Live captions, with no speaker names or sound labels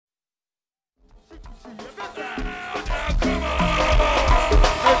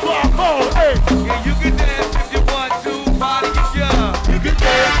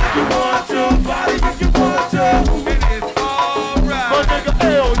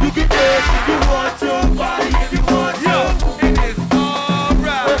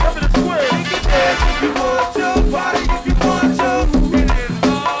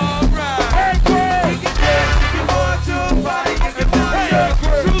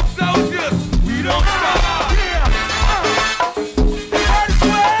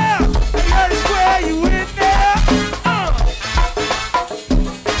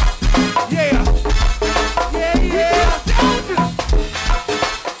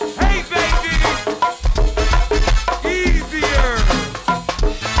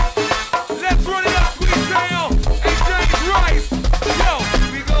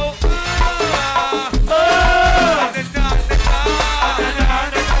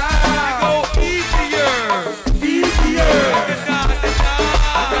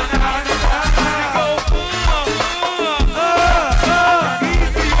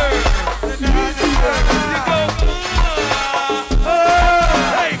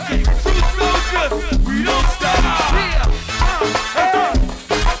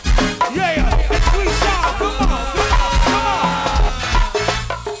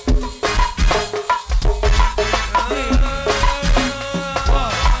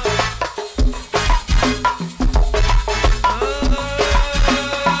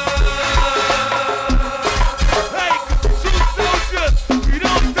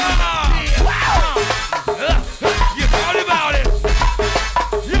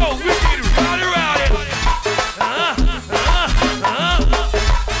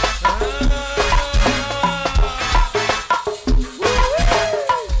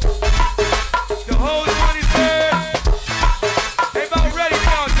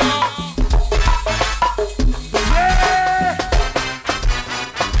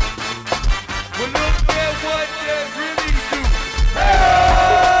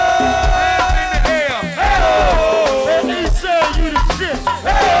shit.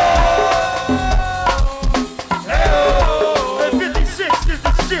 Hey-oh. Hey-oh. And 56 is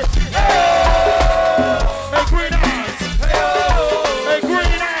the shit. Hey-oh. Hey, green eyes. Hey-oh. Hey,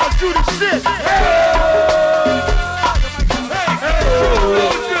 green eyes, do the shit. Hey-oh.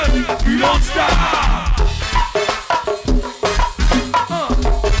 Hey-oh. You don't stop.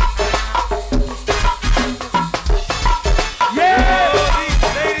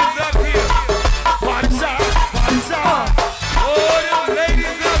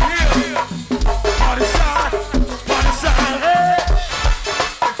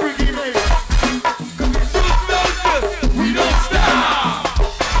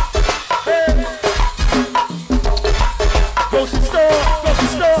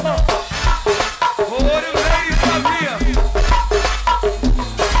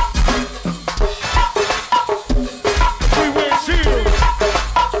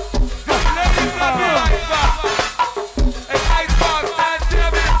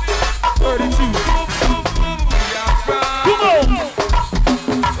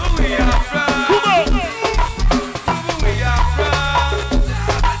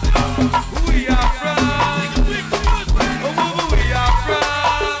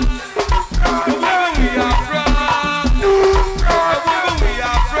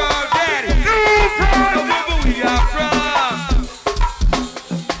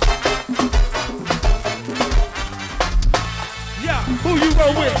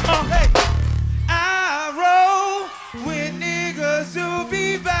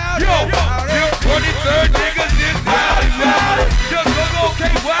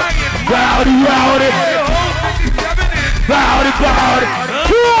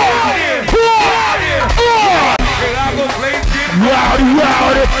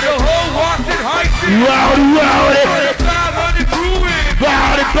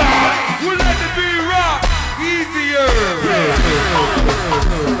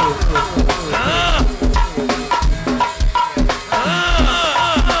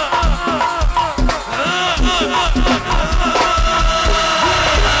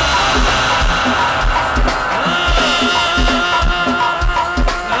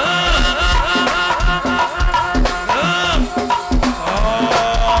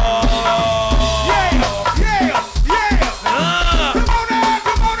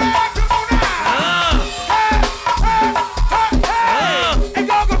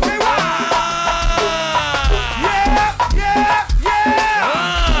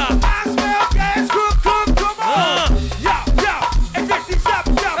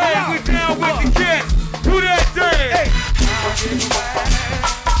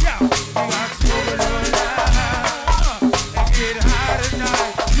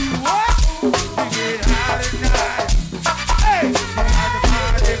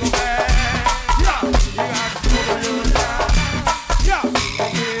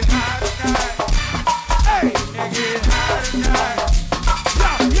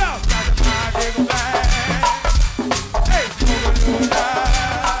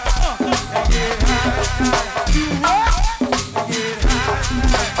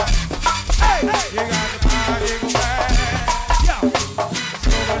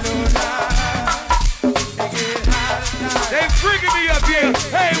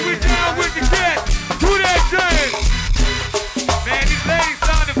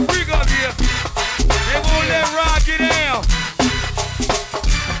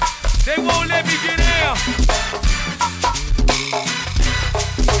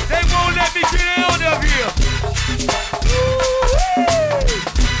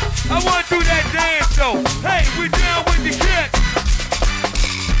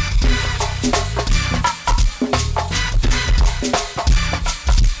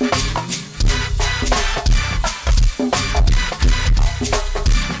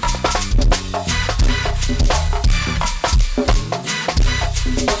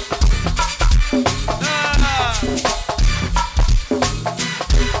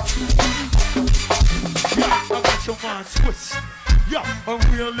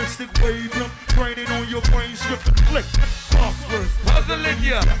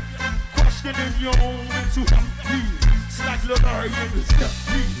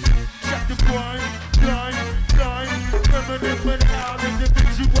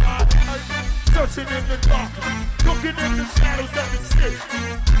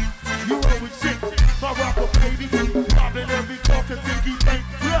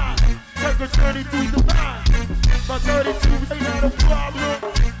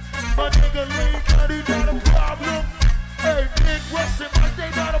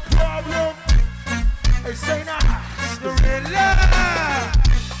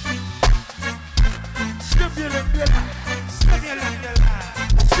 Stimulant,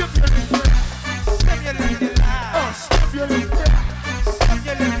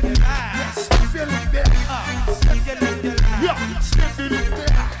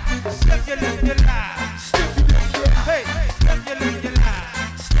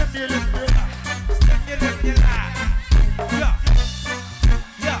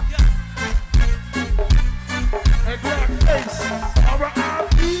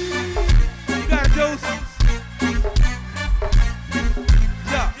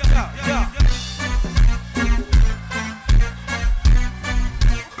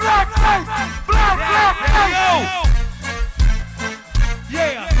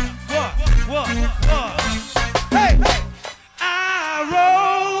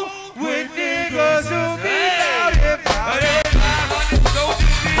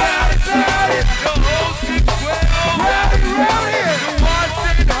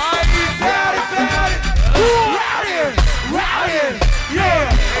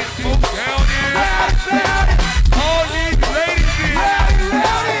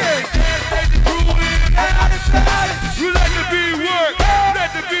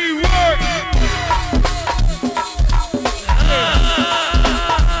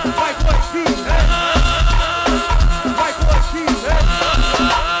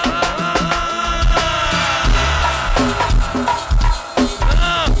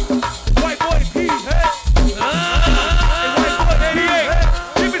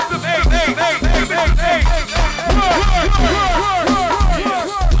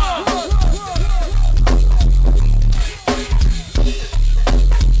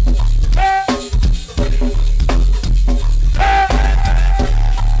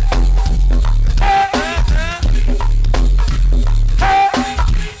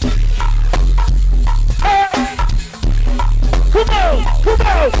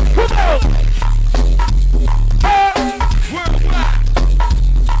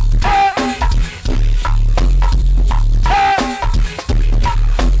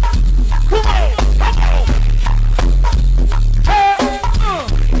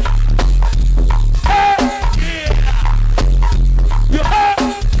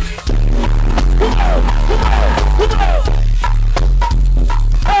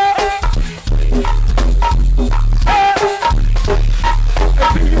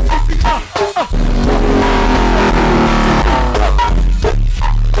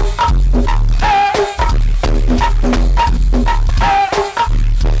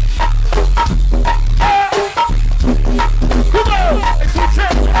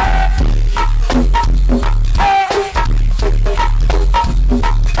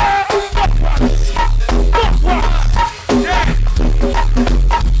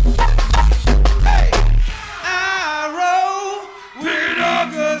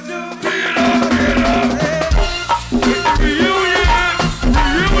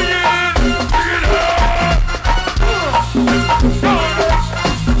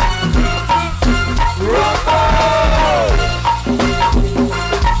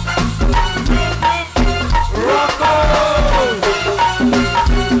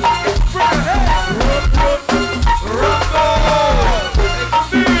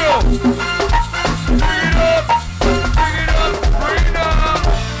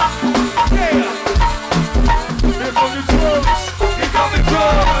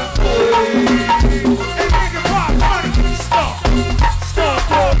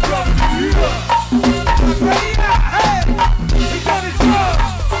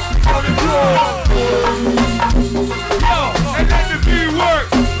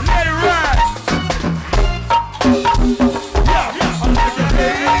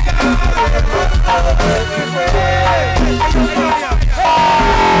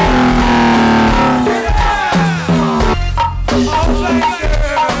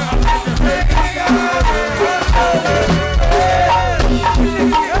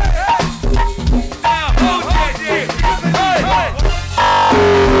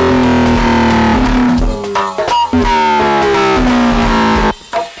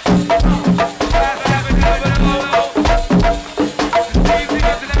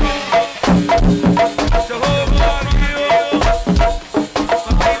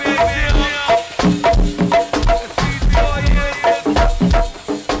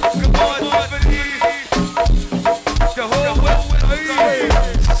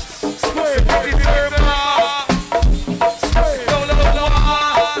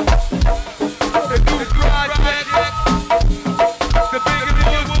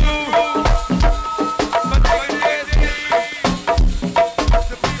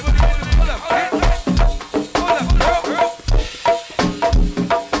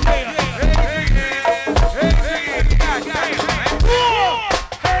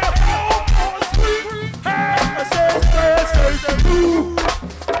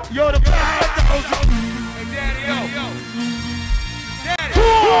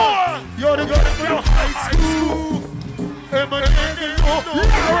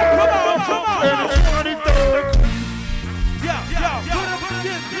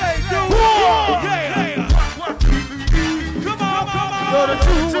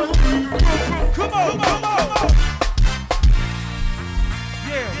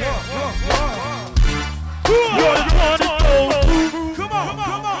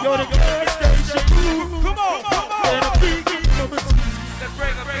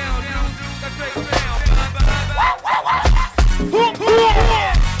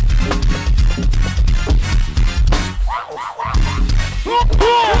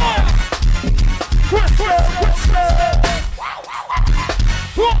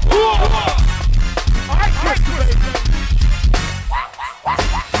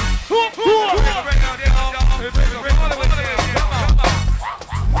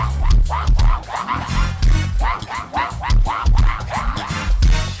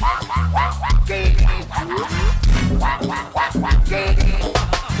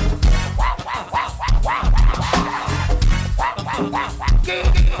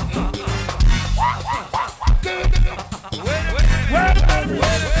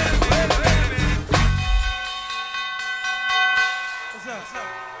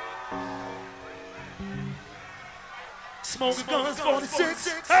 Smoke guns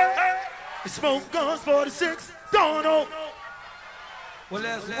 46. Hey. Smoke guns 46. Don't know. Well,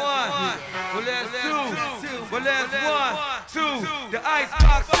 that's one. Well, that's two. Well, that's one, two. The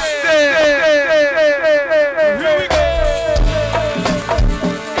Icebox says. Here we go.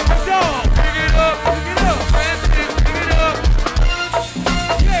 Pick it up. Pick it up. Francis, pick it up.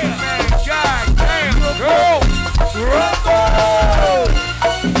 Yeah, man. God damn. Go. Rumble.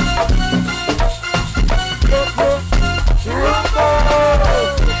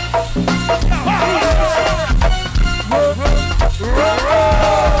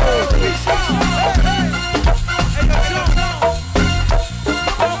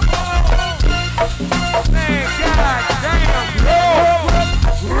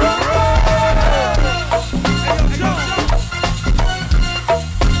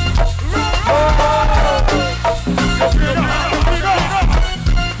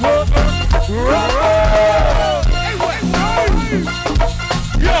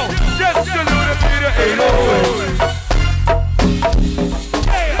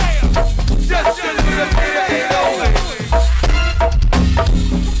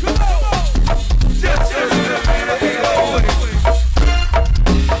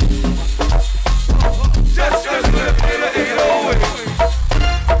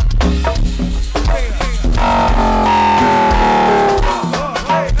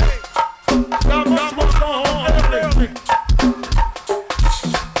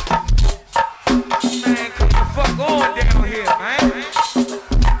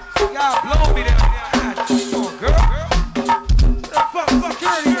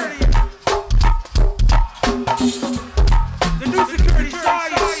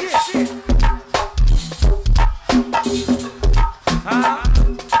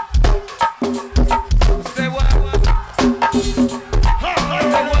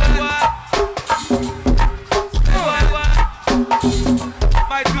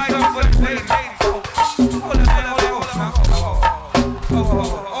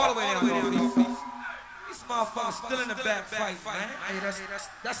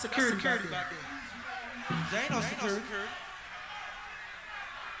 That's security back there. There ain't no security.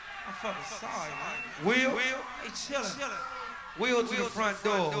 I'm fucking sorry, man. Wheel, hey, chillin'. Wheel to the front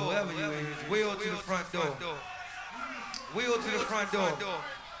door, whoever you is. Wheel to the front door. Wheel to the front door.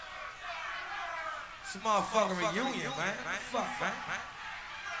 It's a motherfucking reunion, man. Fuck, man.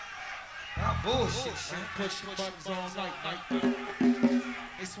 That bullshit, man. Push your buttons all night,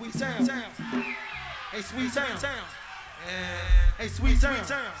 Hey, Sweet Town. Hey, Sweet Town. Hey, Sweet Town.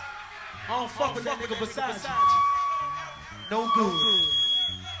 I don't fuck with that nigga beside you. No good.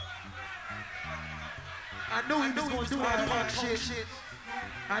 I knew he was gonna do that punk shit.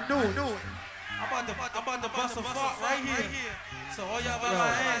 I knew it. I'm about to bust a fart right here. So all y'all by my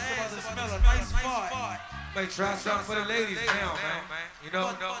ass about to smell a nice fart. Make try something for the ladies now, man. You know?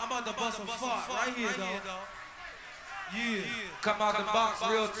 I'm about to bust a fart right here, though. Yeah. Come out the box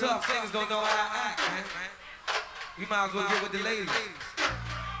real tough. Niggas don't know how to act, man. We might as well get with the ladies.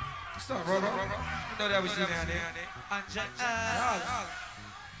 What's up, bro? You know that was you down there. Alright, shut up.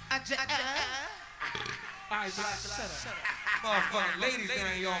 Motherfucking ladies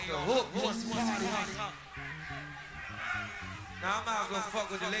down here off the hook. Now I might as well fuck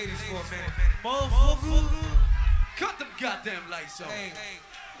with the ladies for a minute. Motherfucker, cut them goddamn lights on. Hey,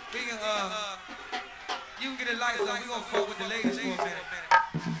 we can, you can get the lights on. We gonna fuck with the ladies for a minute.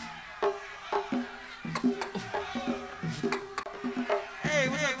 Hey,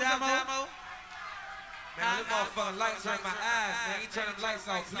 what's up, Damo? Man, them motherfucking lights hurt my eyes, man. You turn them lights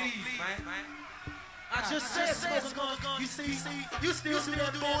off, please, man. I just said Smoker's gonna, you see, you still do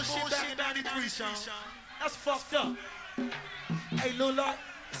that bullshit back in 93, Sean. That's fucked up. Hey, Lil Lot,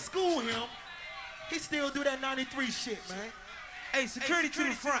 school him. He still do that 93 shit, man. Hey, security to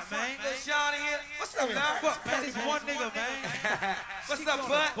the front, man. Hey, Sean in here. What's up, man? Fuck, man, this one nigga, man. What's up,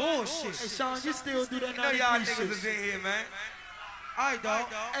 bud? Bullshit. Hey, Sean, you still do that You know y'all 93 niggas is shit. in here, man. All right, dog.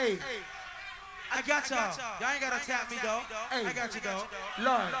 Hey, I got y'all. Y'all ain't gotta tap me, dog. Hey. I got you, dog.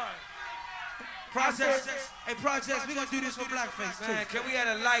 Lord. Projects. Hey, Projects, we gonna do this for blackface, too. Man, can we have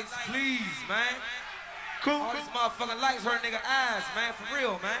the lights, please, man? Cool. All these motherfucking lights hurt nigga eyes, man. For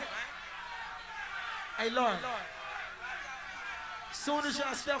real, man. Hey, Lord. Soon as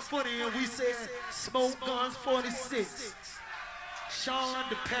y'all step foot in, we said Smoke Guns 46. Sean,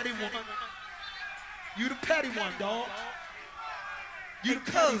 the petty one. You the petty one, dog. You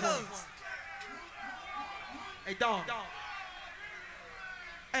the petty one. Hey, dog.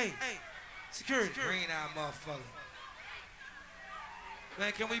 Hey, security. Green-eyed motherfucker.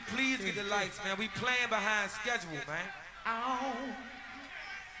 Man, can we please get the lights, man? We playing behind schedule, man. Ow.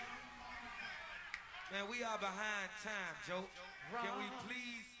 Man, we are behind time, Joe. Can we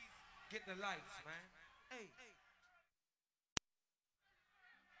please get the lights, man? Hey.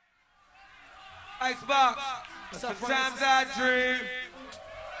 Icebox. Sometimes I dream.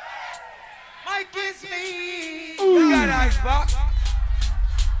 Mike, it's me. We got Icebox.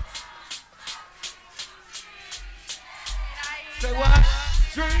 Say what?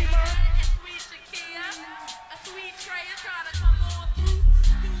 Dreamer. Sweet Shakia, a sweet Treya trying to come on through,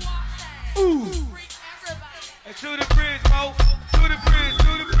 do our thing. Freak everybody. And to the bridge, Mo. To the bridge,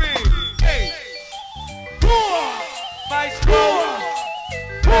 to the bridge. Hey. Maestro.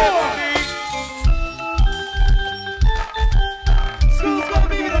 School's gonna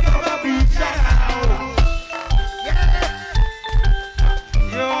be the beach out.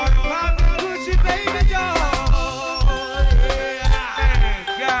 You're the papa, Gucci, baby, doll.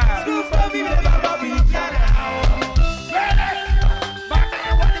 School's gonna be the beach out.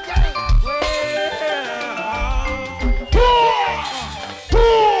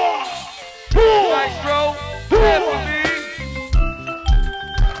 Maestro. Clap for me.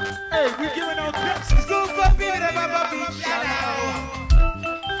 Hey, we giving out tips. School's gonna be the beach out.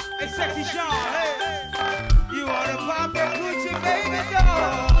 Hey, sexy Sean, hey. You are the papa, Gucci, baby,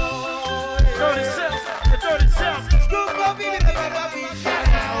 doll. 37. The 37. School's gonna be the beach out.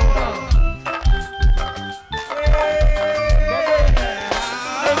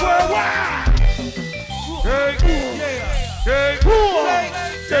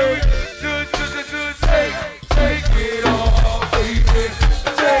 Take it all, baby.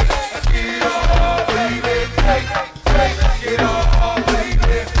 Take it all, baby. Take it all,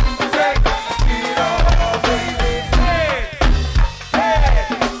 baby. Take it all, baby. Hey, hey,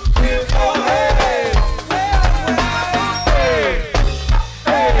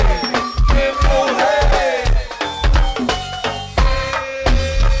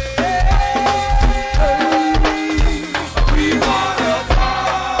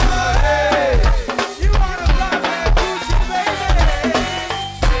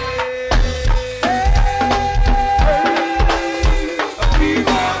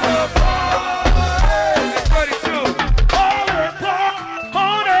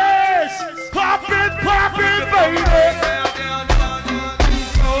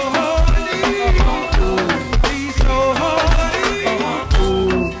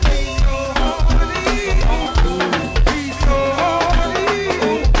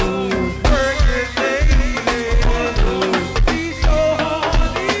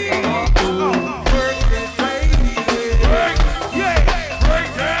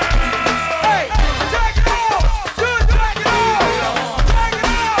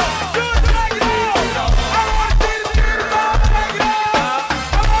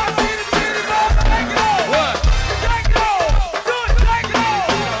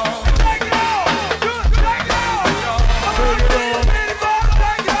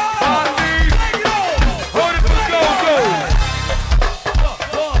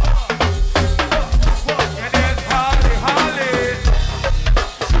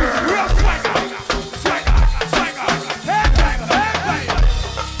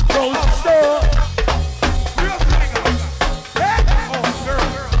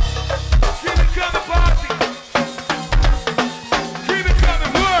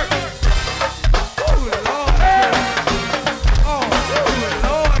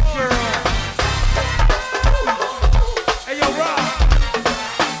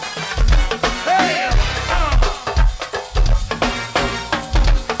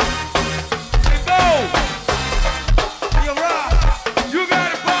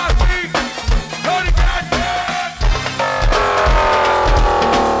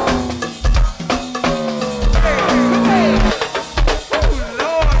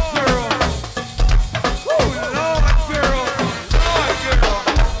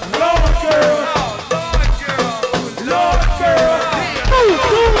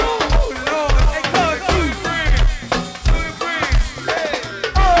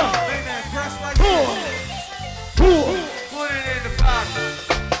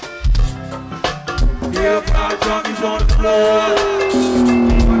 floor.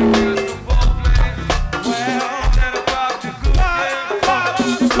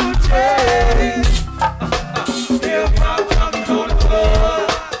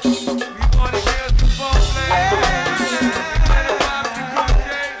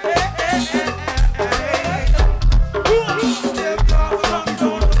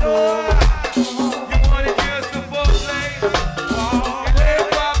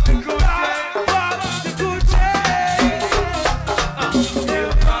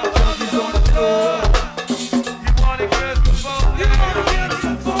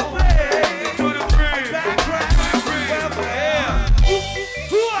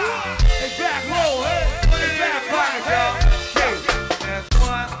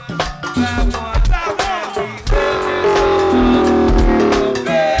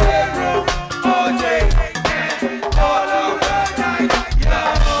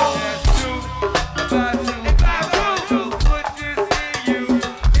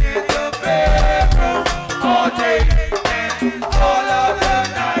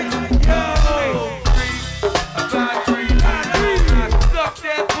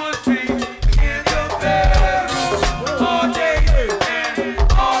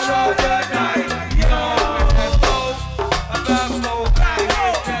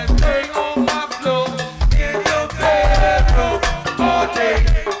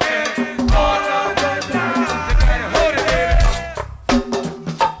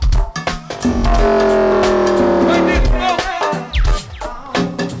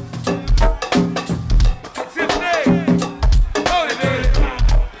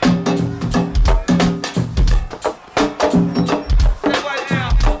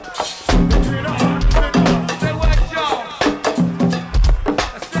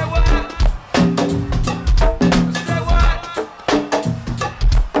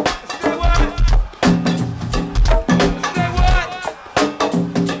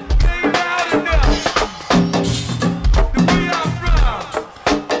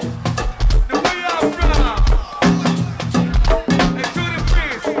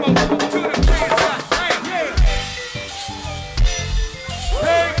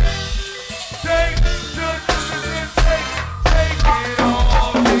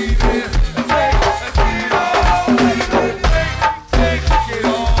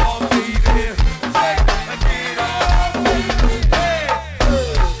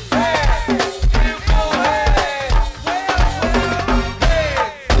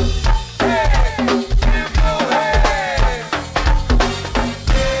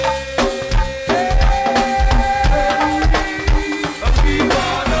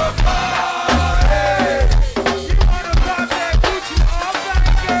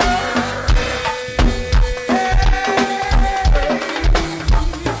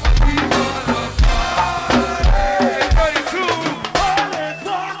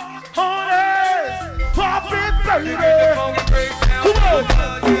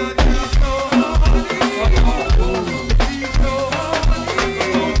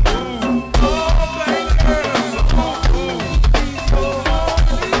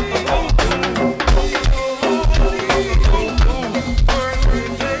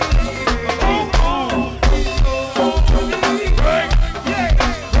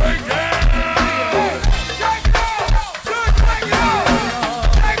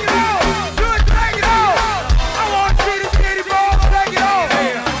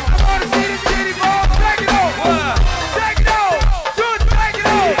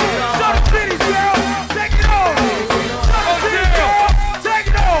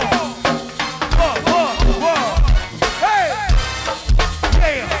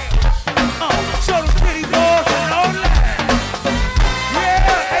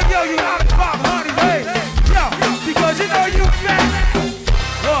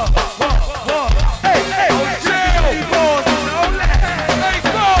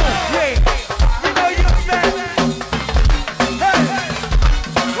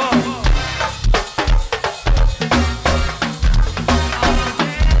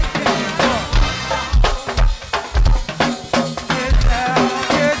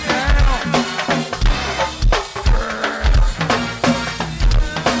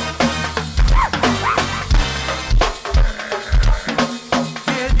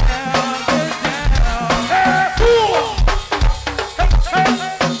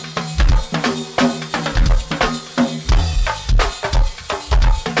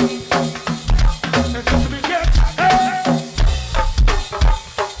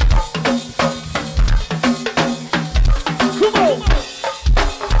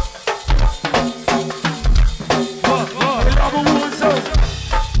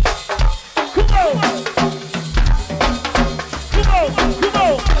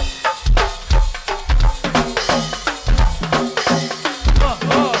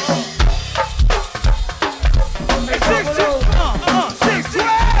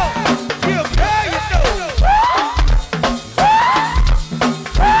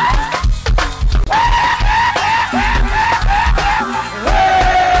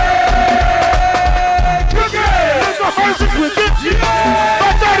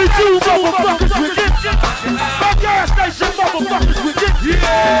 wicked. My gas station motherfuckers wicked.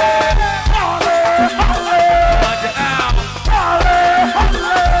 Yeah. Holla, holla. Holla,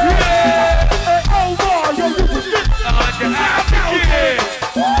 holla. Yeah. Hey, oh, boy, yo, you wicked.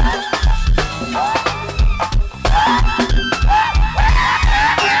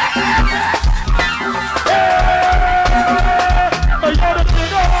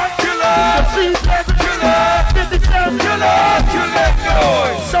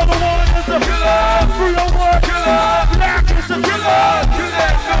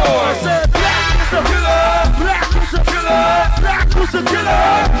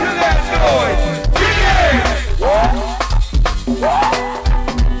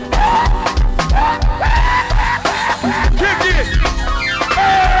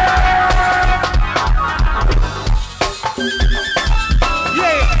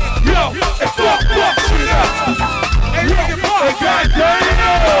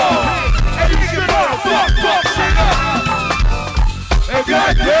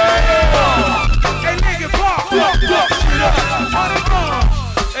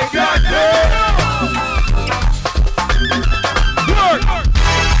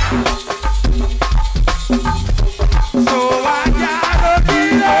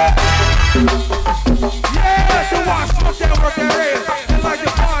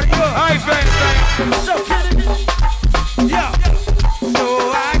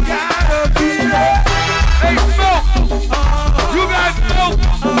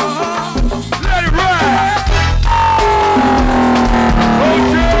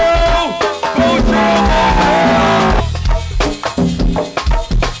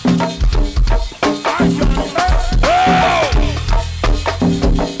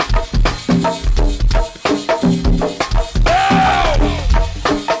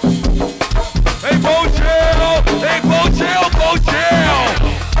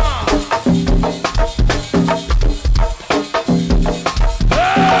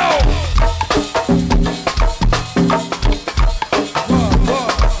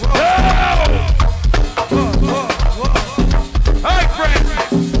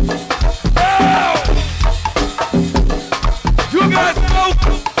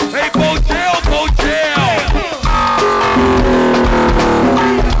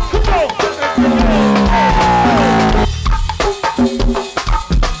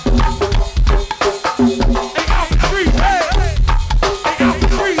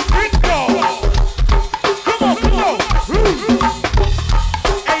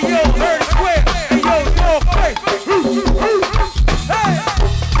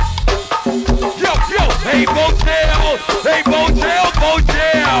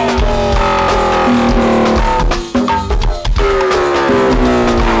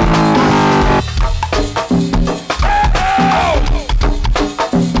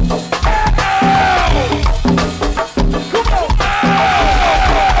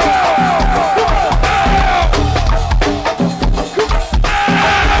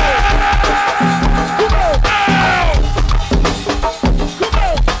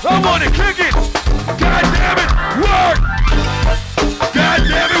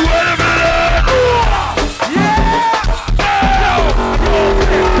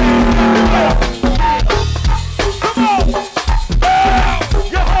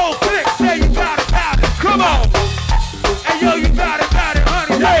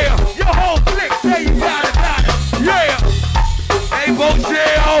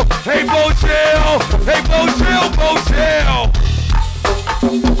 Hey, Motel! Hey, Motel, Motel!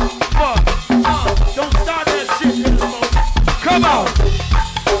 Don't start that shit, motherfucker. Come on!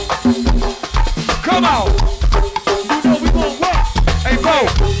 Come on! You know we gon' work. Hey, Bo!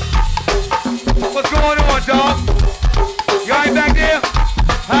 What's going on, dog? Y'all ain't back there?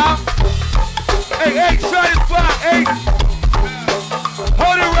 Huh? Hey, hey, try this spot, hey!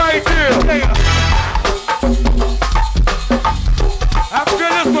 Hold it right there! Hey. I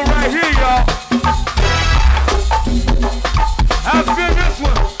feel this one right here, y'all. I feel this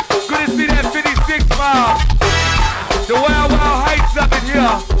one. Good to see that 56 mile. The Wild Wild Heights up in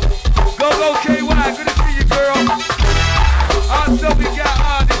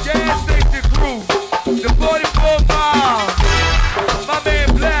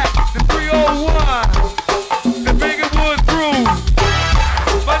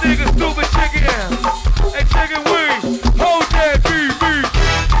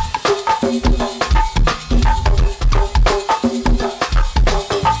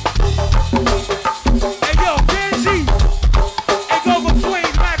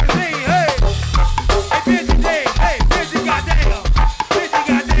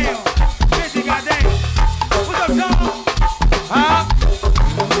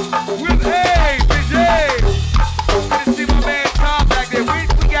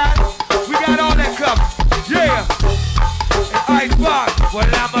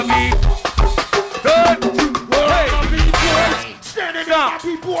I'ma be good. Standing in my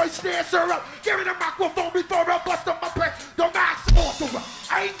B-boys stance her up. Give me the microphone before I bust up my back. The max off over.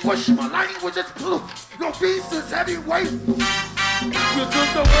 I ain't pushing my language, it's blue. Your beast is heavyweight. You took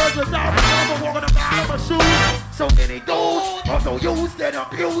the words without remember walking about in my shoes. So many dudes, although used and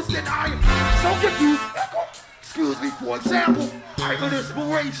abused, and I am so confused. Excuse me, for example, I'm an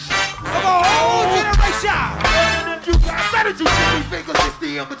inspiration Of a whole generation. And if you got better, you see me fingers, it's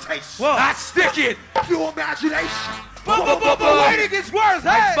the invitation. I stick it. Pure imagination. But wait, it gets worse, hey.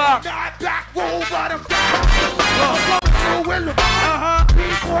 Icebox. Not back roll, but I'm down. Coming through with them.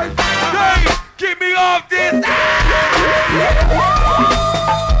 B-boy. Hey, get me off this.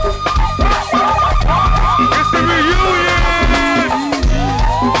 It's the reunion.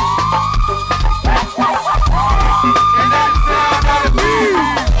 And that's the sound of the beat.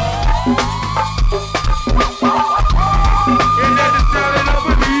 And that's the sound of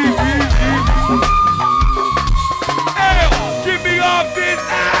the beat. Hey, get me off this.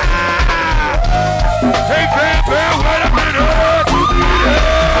 Hey, Bam Bam, wait a minute.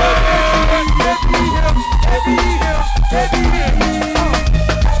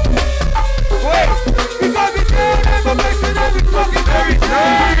 Wait, we gonna be doing information every fucking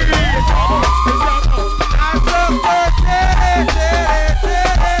day.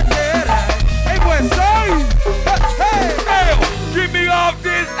 Hey, boy, sorry. Hey, Get me off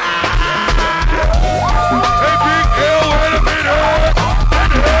this. Hey, Big L, wait a minute.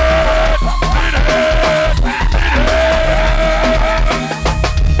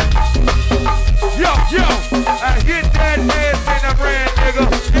 Yo, I hit that ass and I ran, nigga.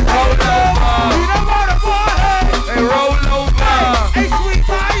 Roll over. you know what I'm on, Hey, roll over. hey, sweet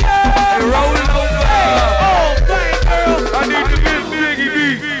fire. Hey, roll over. Oh, bang, girl. I need the Miss Biggie B.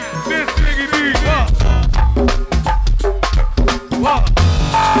 Miss Biggie B. What?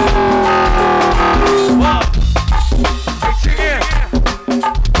 Hey, chicken.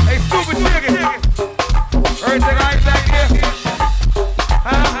 Hey, super chicken. Everything I ain't back here.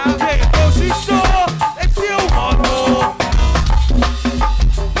 Yeah, oh, she saw that you want more.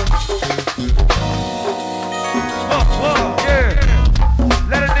 Yeah.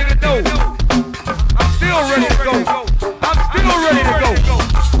 Let a nigga know. I'm still ready to go. I'm still ready to go.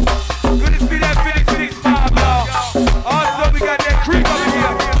 Good to see that Phoenix 65, y'all. Also, we got that creep over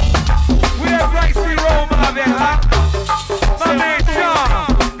here. We have Bright Street Roll Mob there, huh? My man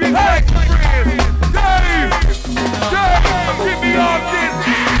Sean. Big Black friends. Dave. Get me off this.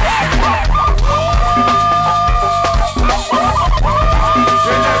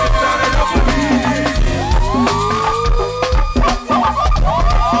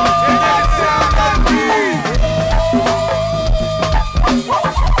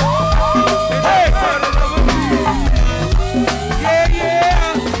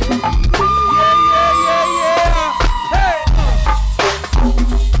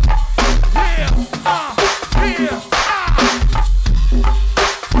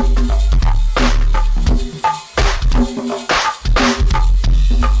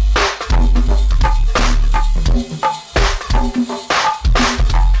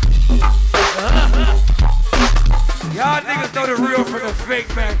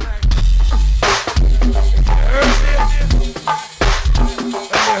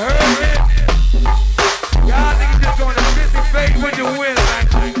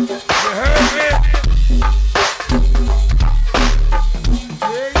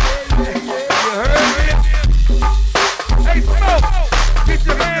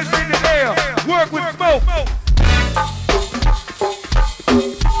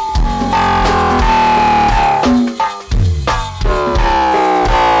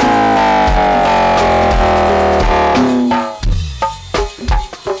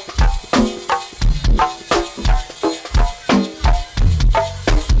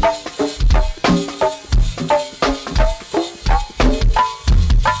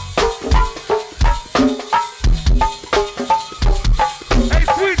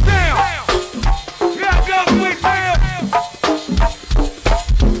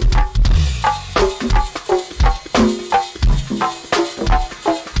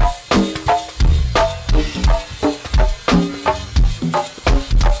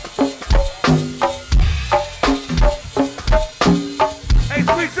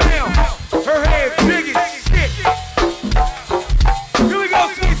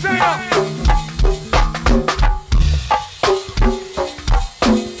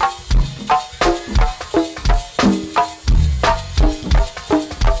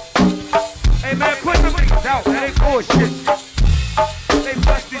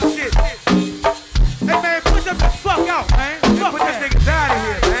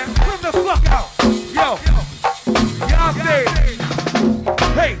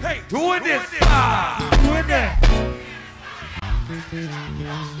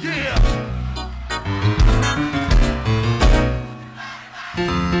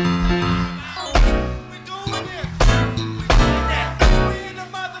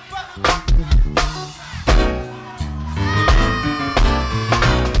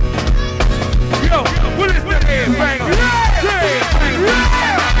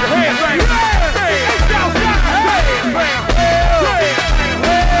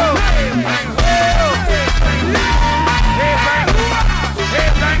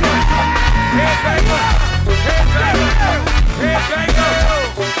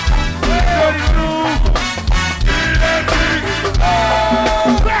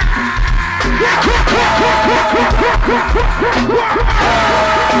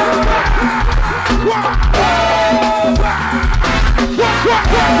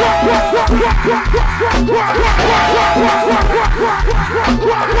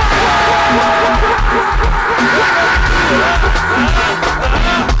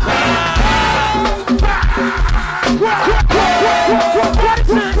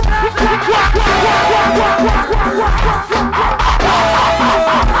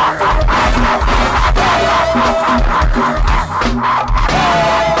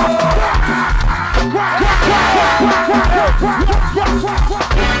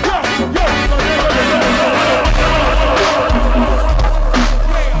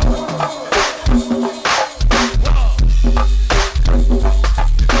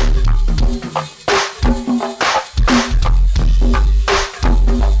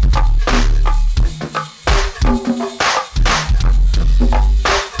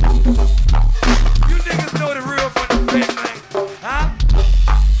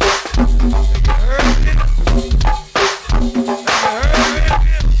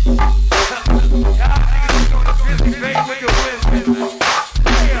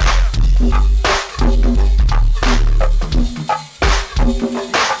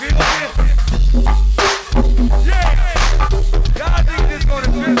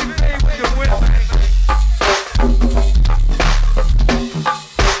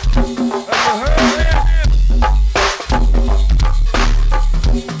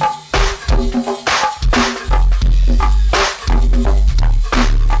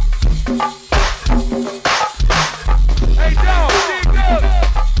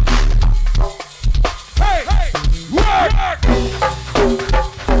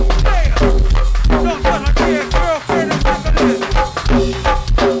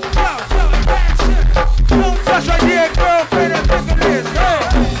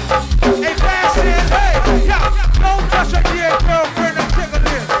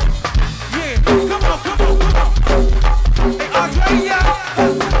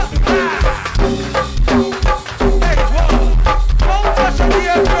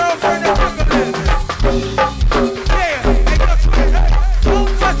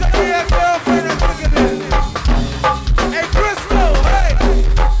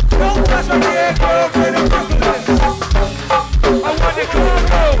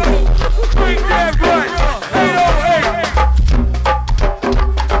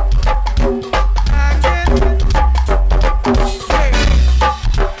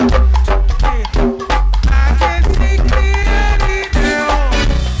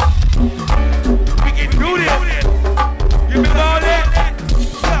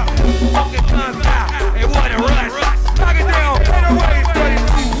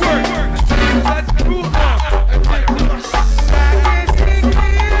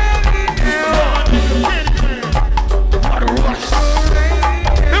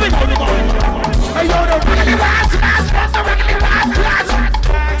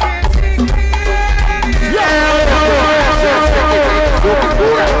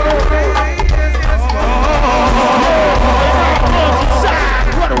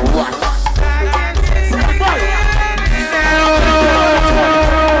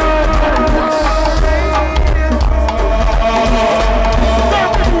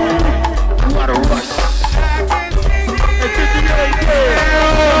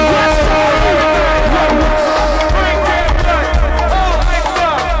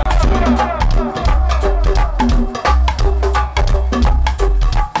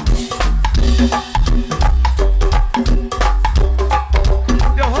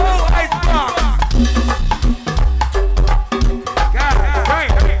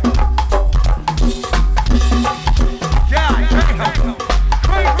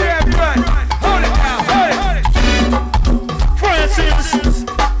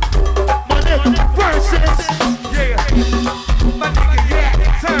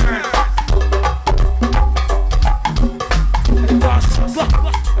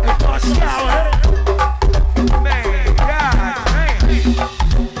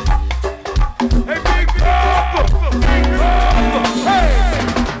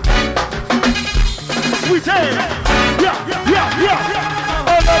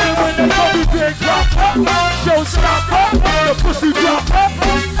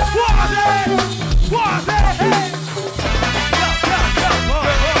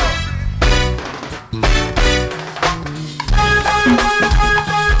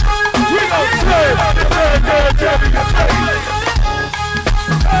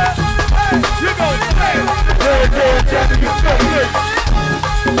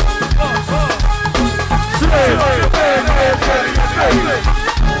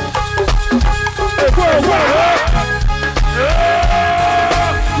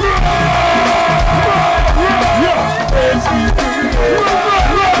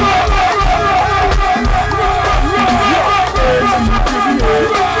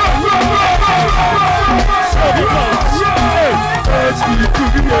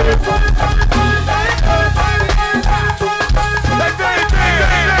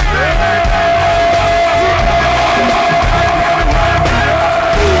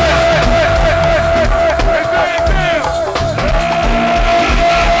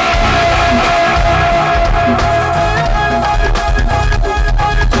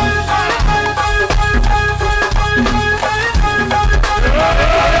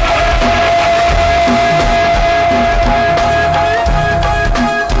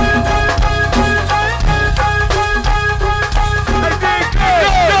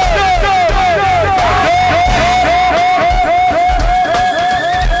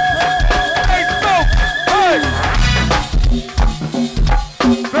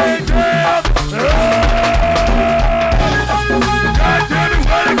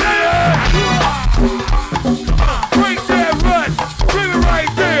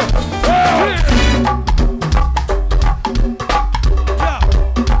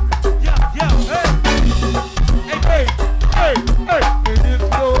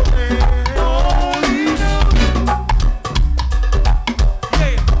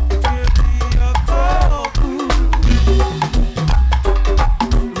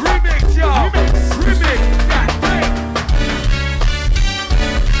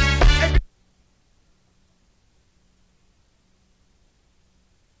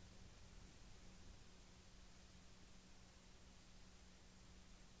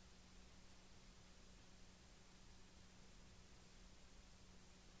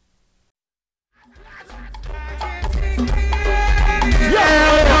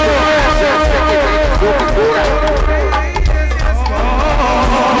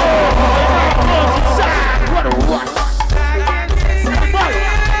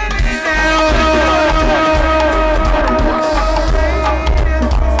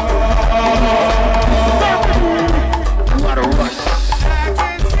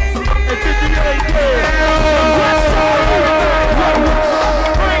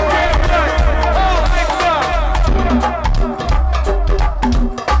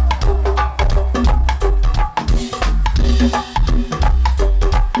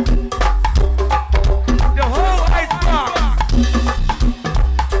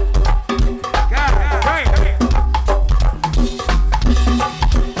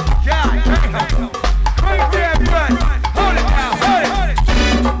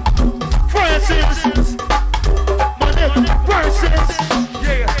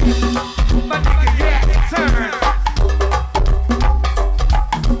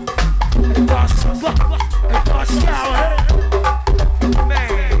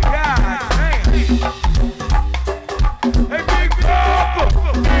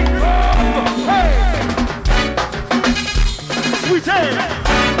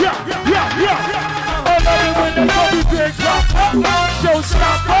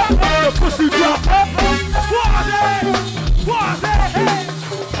 pussy dropper. What's it? Hey.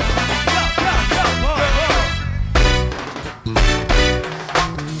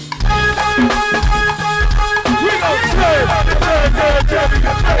 We gon' play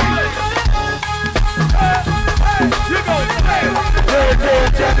you gon'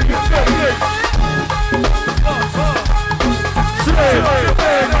 play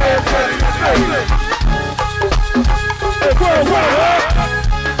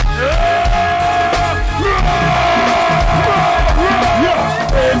yeah.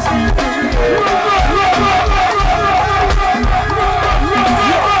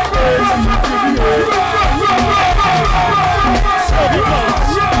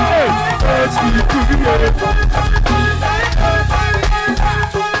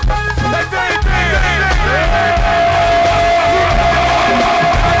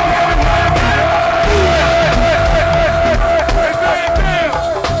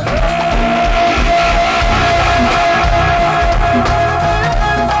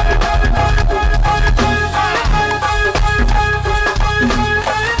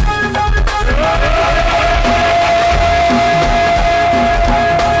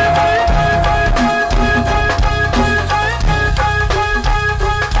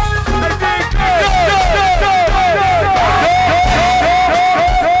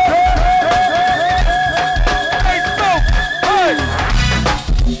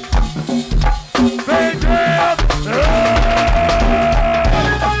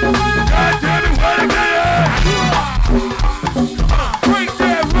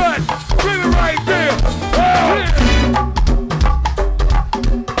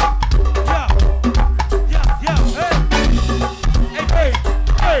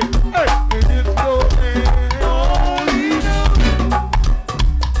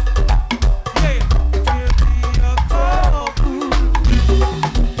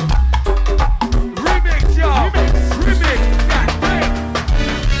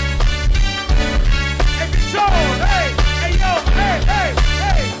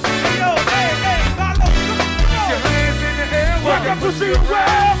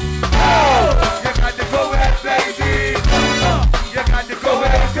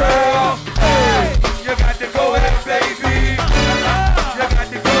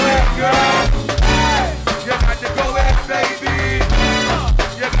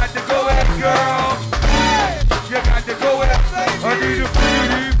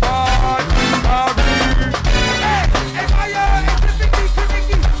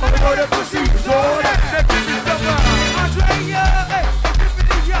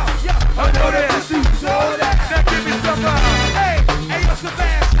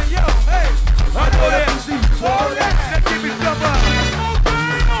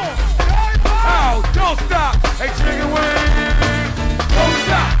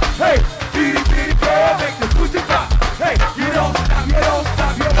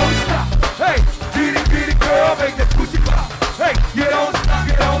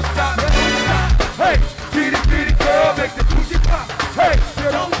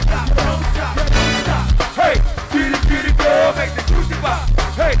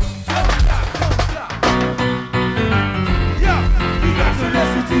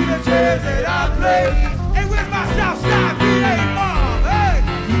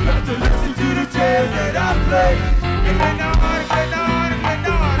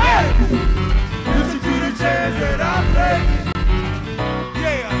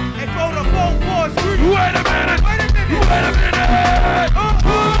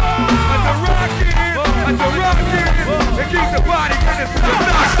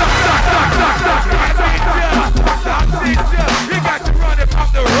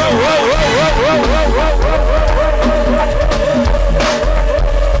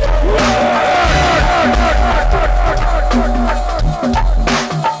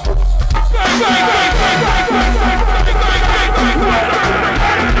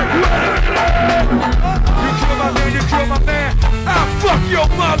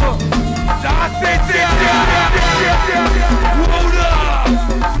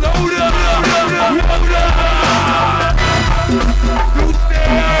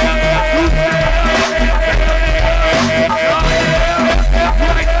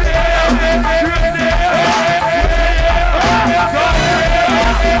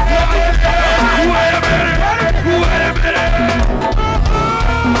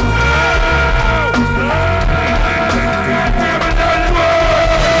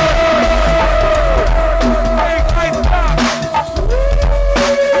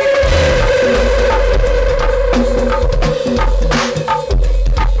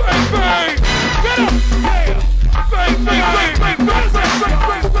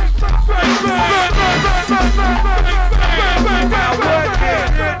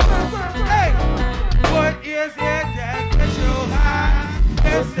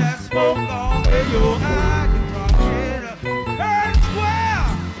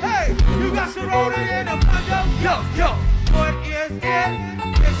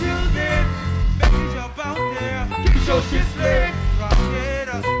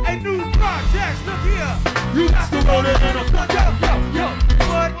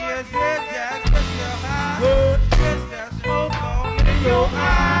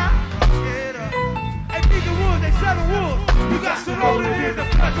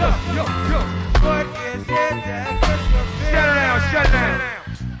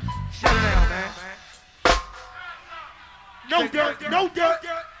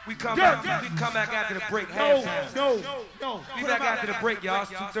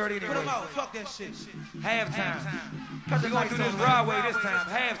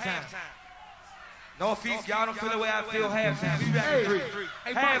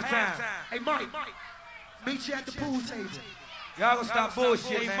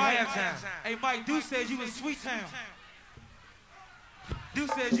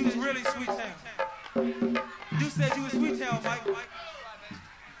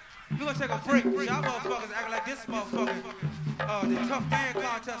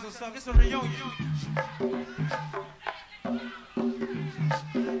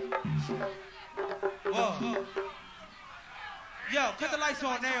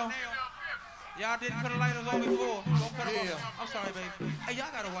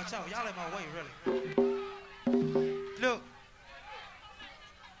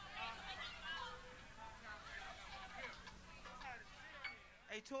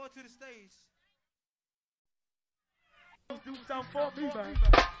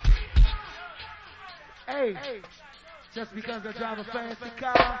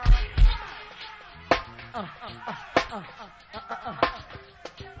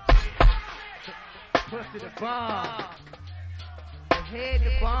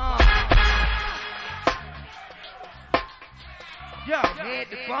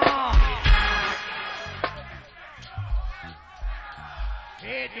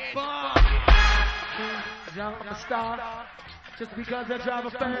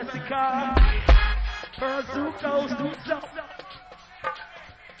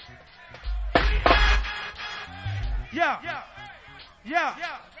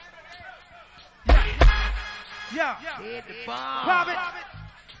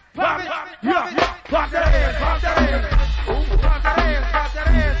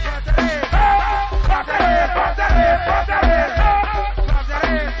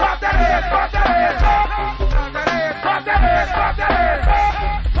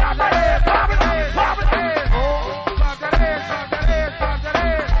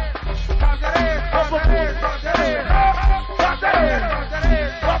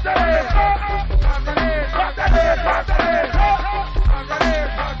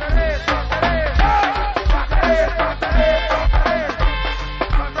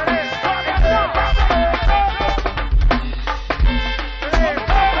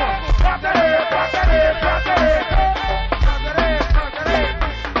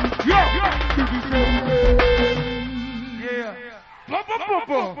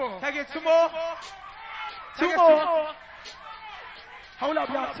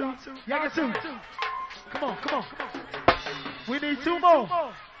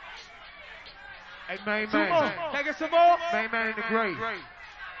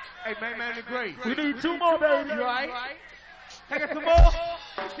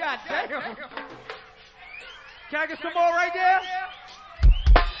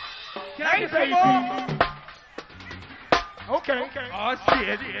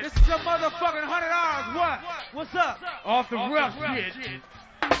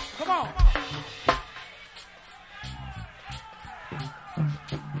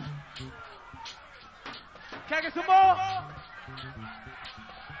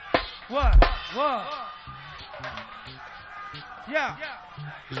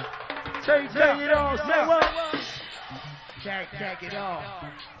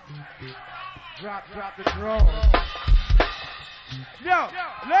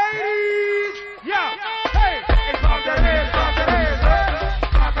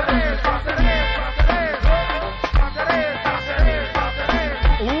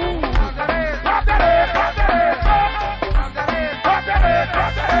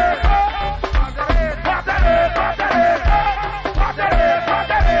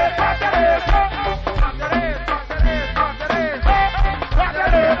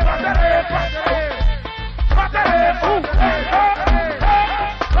 Drop the head.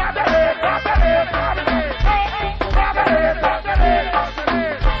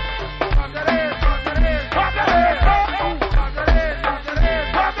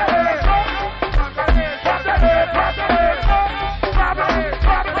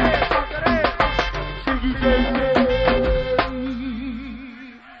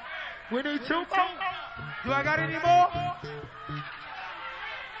 We need 2 more. Do I got any more?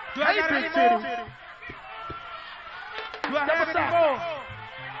 Do I got any more? Do I have any more?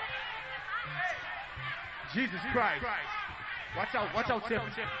 Jesus Christ. Watch out, Tim.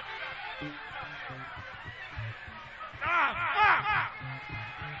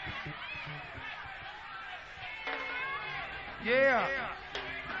 Yeah.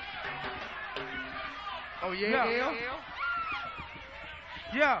 Oh, yeah.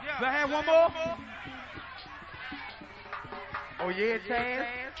 Yeah. Do I have one more? Oh, yeah, Taz.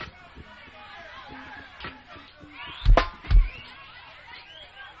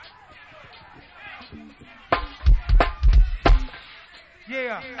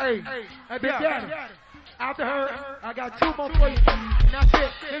 Yeah. Hey, Big Daddy. After her, I got 2 more for you. And that's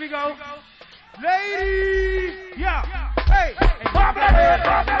it. Here we go. Ladies. Yeah. Hey. Pop that head,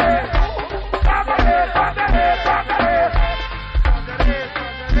 pop that head. Pop that head, pop that head, pop that head. Pop that head,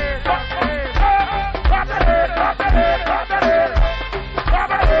 pop that head, pop that head. Pop that head, pop that head, pop that head. Pop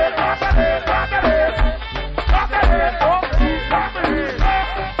that head, pop that head, pop that head. Pop that head, pop that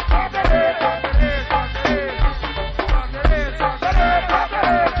head. Pop that head, pop that head, pop that head. Pop that head, pop that head,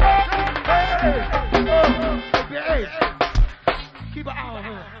 pop that head. Hey, keep an eye on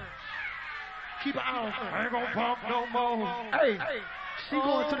her. Keep an eye on her. I ain't gonna pump no more. Hey, she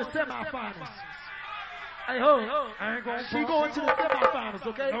going to the semifinals. Hey, ho. I ain't gonna She going to the semifinals,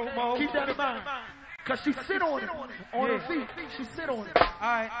 okay? No more. Keep that in mind. Cause she sit on it. On her feet. She sit on it.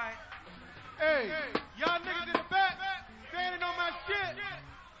 Alright. Hey, y'all niggas in the back, standing on my shit.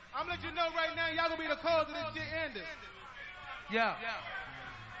 I'm letting you know right now, y'all gonna be the cause of this shit ending. Yeah.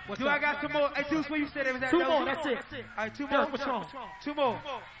 Do I got some more? Hey, Deuce, where you said it was at? 2 more, that's it. Alright, 2 more. Derek, what's wrong? 2 more.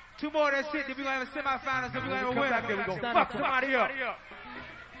 2 more, that's it. Then we're gonna have a semifinals, then we're gonna have a winner. There we go. Stand Fuck up. somebody up.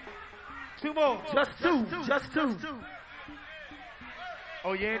 2 more. Just two.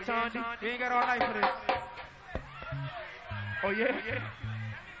 Oh yeah, Tony. You ain't got all night for this. Oh yeah.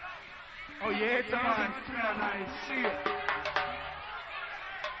 Oh yeah, Tony.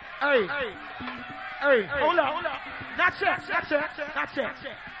 Hey, hold up. Not check.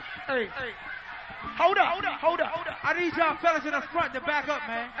 Hey, hold up. I need y'all fellas in the front to back up,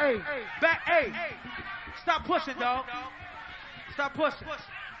 man. Hey, Back, hey. Stop pushing, dog. Stop pushing.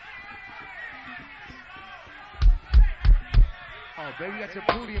 Oh, baby, you got your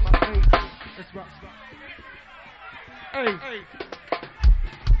booty in my face. let's rock. Hey,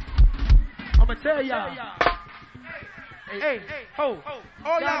 I'ma tell y'all. Hey, ho.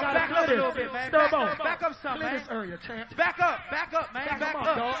 All y'all Y'all gotta back up a clear little this. bit, man. Stub on. Back up some, Clear man. this area, champ. Back up, man. Back Back 'em up,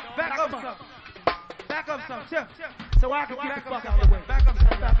 up. dog. Back Back up 'em up. some. Back up some. Tiff. So I can get the Back fuck up out of the way. some. Back up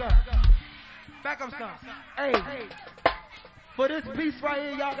some. Back up. Back up some. Hey, for this piece right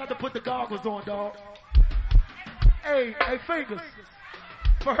here, y'all got to put the goggles on, dog. Hey, fingers.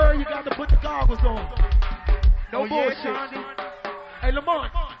 For her, you got to put the goggles on. No Oh, yeah, bullshit. Tony. Hey,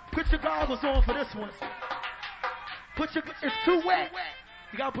 Lamont, put your goggles on for this one. It's too wet.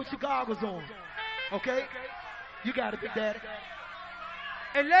 You gotta put your goggles on. Okay? You got it, Big Daddy.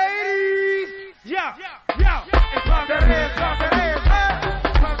 And ladies, yeah. And pop that ass, pop that ass,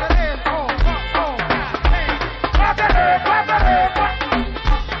 pop that ass, pop that ass, pop that ass, pop that ass,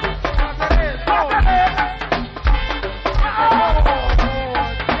 pop that ass.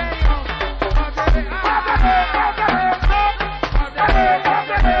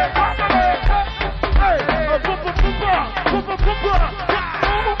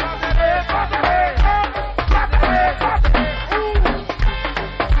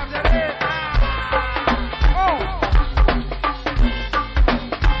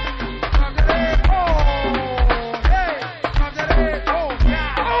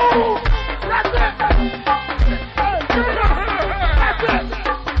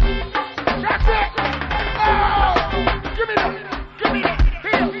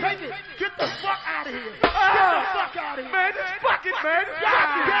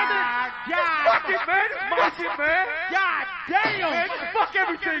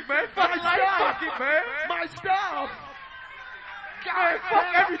 My stuff. Man, fuck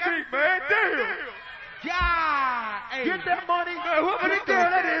everything, man. Damn. Yeah. Hey. Get that money. Man, what kind of girl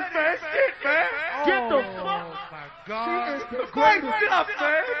that is, man? Shit, man. Get the Oh, fuck. my God. She is the Great greatest. stuff,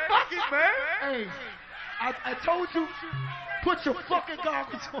 man. Fuck it, man. Hey, I told you, put your fucking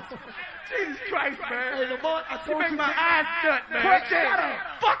goggles on. Jesus Christ, man. Hey, Lamont, I You told make you. my eyes nut, man. Quick, shut up.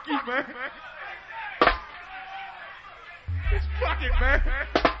 Fuck you, man. Just fuck it, man.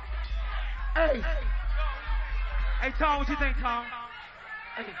 Hey, Hey, Tom, what you think, Tom?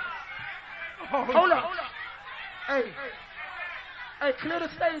 Oh, hold up. Hey, clear the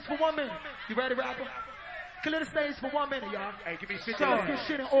stage for 1 minute. You ready, rapper? Clear the stage for 1 minute, y'all. Hey, give me 50. So let's get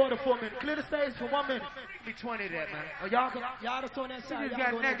shit in order for a minute. Clear the stage for 1 minute. Give me 20 of that, man. Oh, y'all that's on that side. She just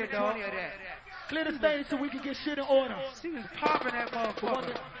Y'all got go ahead and naked, get dog. 20 of that. Clear the stage so we can get shit in order. She was popping that For 1 motherfucker.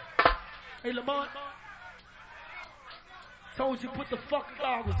 minute. Hey, Lamont. Told you put the fucking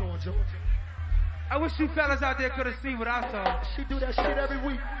goggles on, Joe. I wish you fellas out there could have seen what I saw. She do that shit every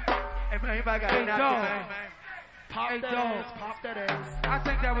week. Hey, man, anybody got a napkin, man? Pop Hey, that dog. ass, pop that ass. I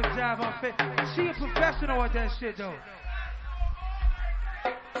think that was jive on fit. She a professional at that shit, though.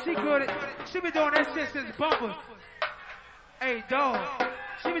 She good at, she been doing that shit since Bumpers. Hey, dog.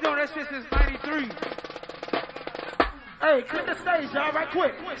 She been doing that shit since 93. Hey, clear the stage, y'all, right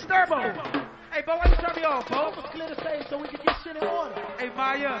quick. Sturbo. Hey, Bo, why you turn me off, Bo? Let's clear the stage so we can get shit in order. Hey,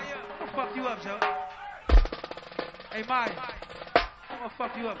 Maya, I'm gonna fuck you up, Joe. Hey, Maya, I'm gonna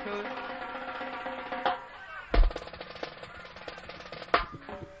fuck you up, cuz.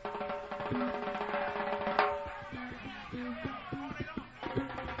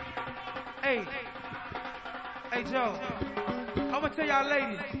 Hey, Joe, I'm gonna tell y'all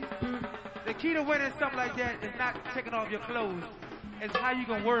ladies, the key to winning something like that is not taking off your clothes. It's how you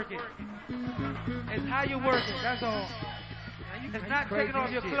gonna work it. It's how you work it, that's all. It's not taking off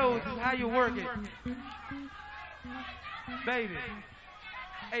your clothes, it's how you work it. Baby.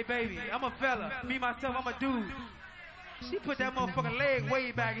 Hey, baby, I'm a fella. Me, myself, I'm a dude. She put that motherfucking leg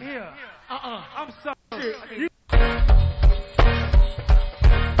way back here. I'm sorry.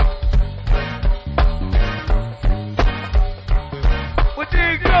 What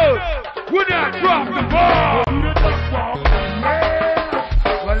there goes? We're not drop the ball. Do the duck walk.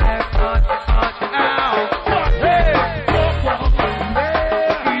 Yeah. Well, let's hunt out. Hey, duck walk.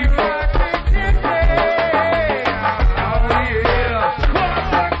 Yeah. Keep rocking it. Oh, yeah.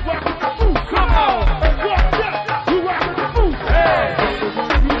 Come on. You rockin' the food. Hey.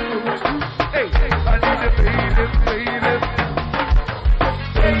 Hey, I need to feel it.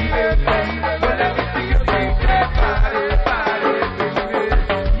 Well, let me see you shake that body.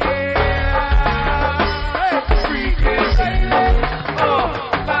 Hey,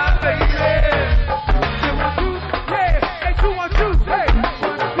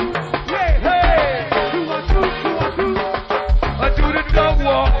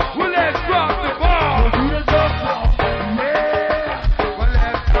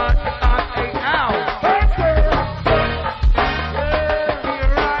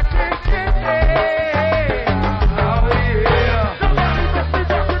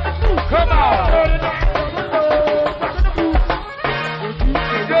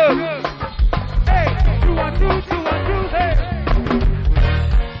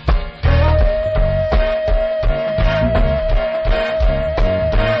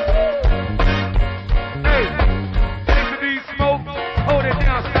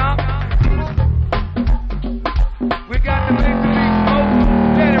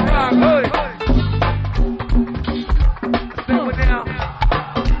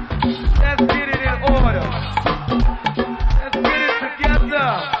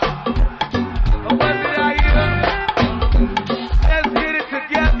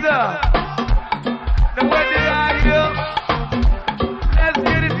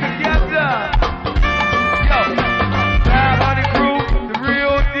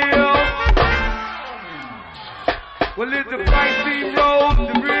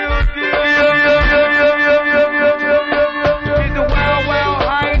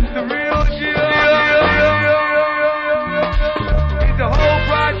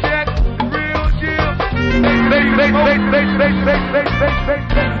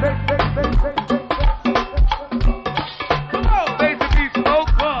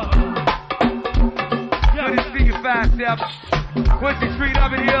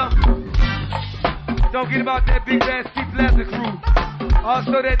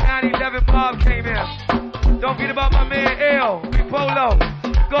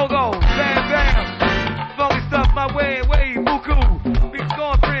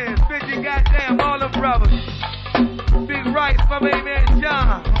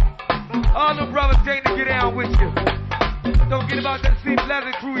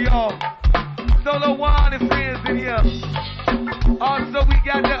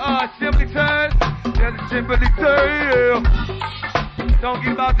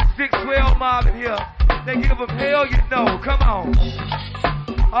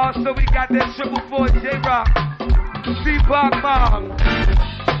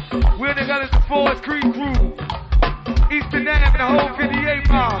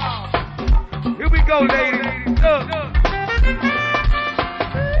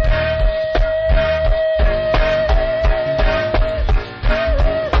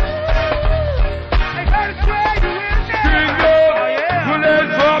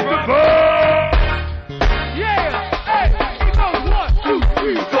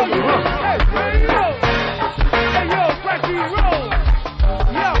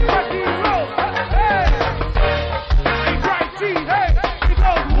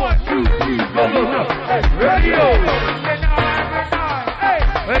 Radio.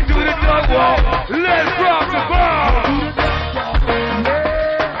 Let's do the dog walk. Let's rock the ball.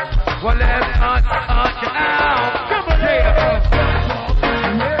 Well, let's hunt you out. Come on, oh, yeah.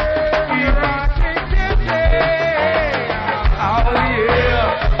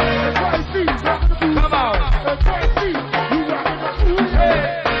 Come on.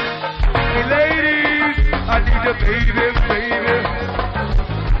 Hey, ladies, I need a baby.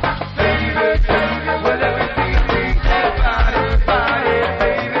 Well, let me see that body,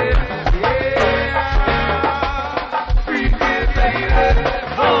 baby. Yeah. Freak it, baby.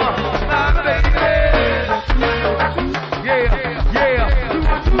 My baby. Yeah.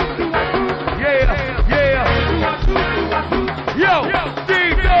 Yo,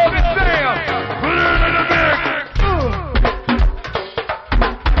 Steve Dog and Sam. Put it in the mix.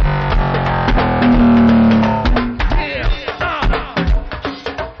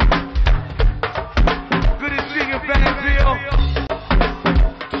 Good to see you, Vanville.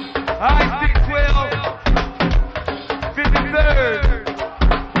 I-612, 53rd.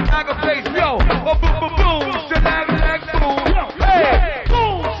 Naga Place, yo. Oh, boom, boom, boom. Shalag, lag, boom. Hey.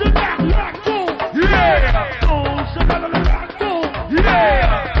 Boom, shalag, lag, boom. Yeah. Boom, shalag, lag, boom.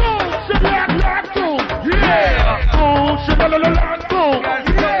 Yeah. Boom, shalag, lag, boom. Yeah. Boom, shalag, lag, boom.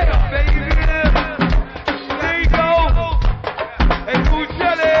 Yeah, baby. There you go. Hey,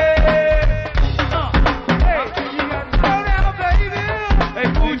 Buccelli. Hey, you got to slow down, baby. Hey,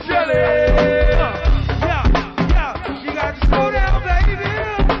 Buccelli. Yeah. You got to slow down, baby.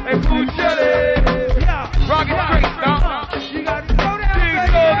 Hey, Buccelli. Rock it straight, dog. You got to slow down,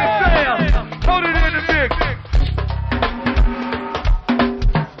 baby. Dog and Sam. Hold it in the mix.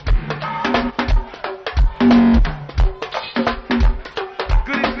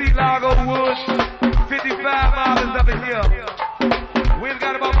 Good to see Lago Woods. 55 miles up in here. We've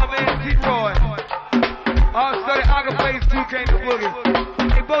got about my man T-Roy. Also, the Aga Place 2 came to boogie.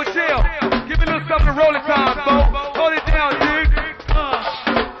 Hey, Bo Chill, give me a little something to roll it time, Bo. Hold it down, dude.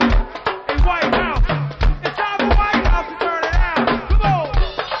 Hey, White House. It's time for White House to turn it out. Come on.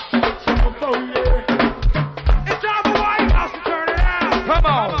 It's time for White House to turn it out. Come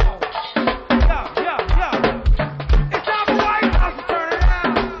on. Yeah. It's time for White House to turn it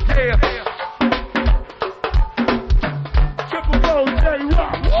out. Yeah. Triple O, J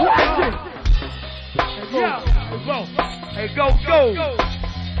Rock. Watch it. Hey, go.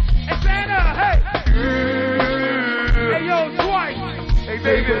 Hey, Santa, hey. Hey, yo, Dwight. Hey,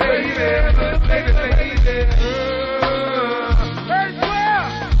 baby. Hey, Square.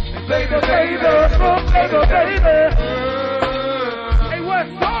 Baby. Hey,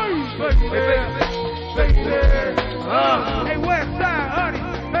 West Side. Hey, West Side, honey.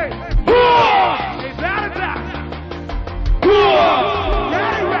 Hey. Hey, Valentine.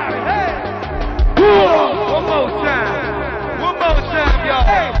 Rowdy, hey. One more time, y'all.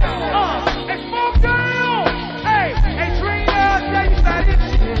 Hey, Smoke Down. Hey, Trina, Jay Static.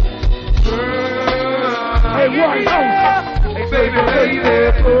 Hey, White House. Hey, baby.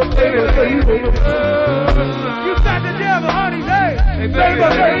 You got the devil, honey, hey. Hey, baby.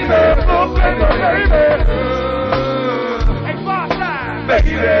 Hey, Far Side.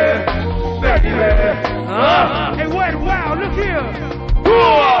 Baby. Hey, Wet Wow, look here.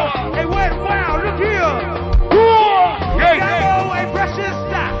 Hey, Wet Wow, look here. Ghetto, hey, Precious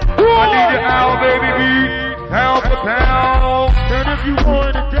Stop. I need your owl, baby beat. Pound for pound. And if you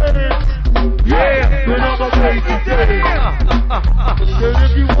want to dance, Yeah. then I'ma make you dance. And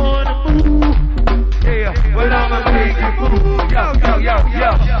if you want to move, Yeah. Well, I'ma make you move. Yo.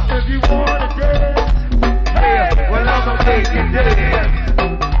 if you want to dance, Yeah. Well, I'ma make you dance.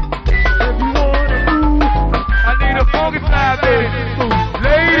 if you want to move, I need a funky fly, baby.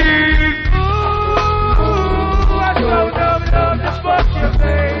 Ladies. I so love to fuck you,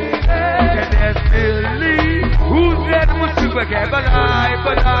 baby. And that's Billy. Who's that with super cat? But I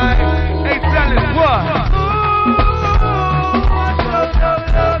ain't telling what. I so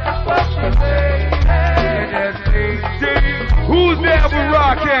love to fuck you, baby. And that's AJ. Who's that with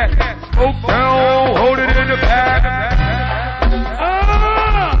Rocket? Smoke down, hold it in the back.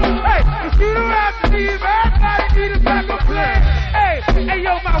 Hey, if you don't have to leave, everybody need a backup plan. Hey,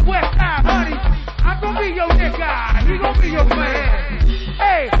 yo, my West Side, honey, I'm gonna be your nigga. He gonna be your man.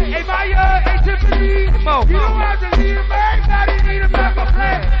 Hey, Maya, hey, Tiffany, you don't have to leave, everybody need a backup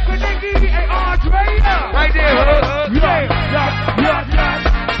plan. Cause they need a Andre. Right there, huh?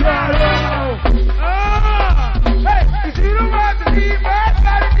 Hey, if you don't have to leave,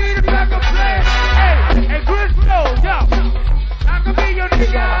 everybody need a backup plan. Hey, Chris Snow, yo, I can be your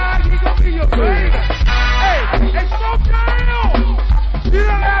nigga, he gon' be your friend. Hey, Smoke Down, you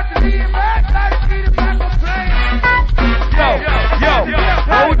don't have to leave.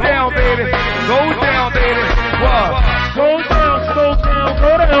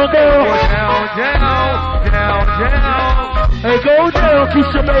 down, girl. Down, down, down, down. Hey, go down,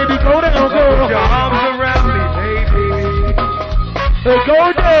 Keisha, baby, go down, girl. Put your arms around me, baby. Hey, go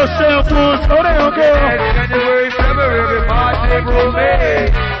down, Sam Woods, go down, girl. January, February, March, April,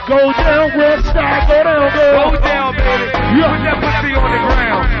 May. Go down, West Side, go down, girl. Go down, baby. Yeah. Put that pussy on the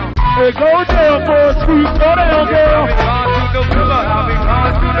ground. Hey, go down for a sweet, go down, girl. I'll be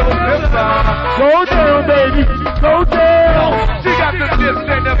gone to November. Go down, baby, go down. She got the dips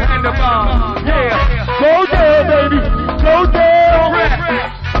and the handlebars. Yeah. Go down, baby, go down.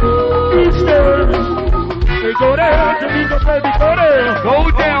 Eastern. Hey, go down, Jamaica, baby, go down. Go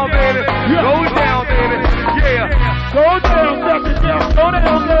down, baby. Go down, baby. Yeah. Go down, Dr. Down, go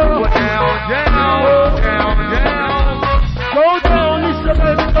down, girl. Go down, down, down, down. Go down, Lisa,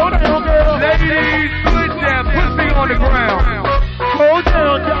 baby, go down, girl. Ladies, put that pussy on the ground. Go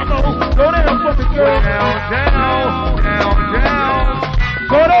down, Jocko, go down for the girl. Down, down, down, down.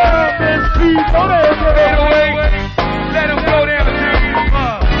 Go down, Miss P, go down, girl. Get away. Let him go down, G.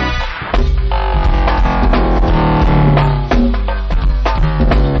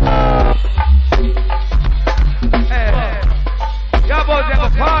 Y'all boys have a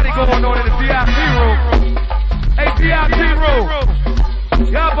party going on in the VIP room. Hey, VIP room.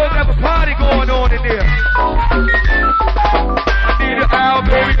 Y'all boys have a party going on in there. I need an album,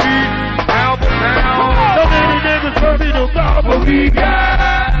 baby. Album now. So many niggas heard me no doubt, but we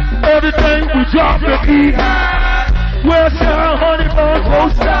got everything we drop the beat. Westside, honey buns,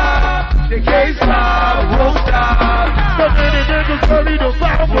 won't stop. They can't stop, won't stop. So many niggas heard me no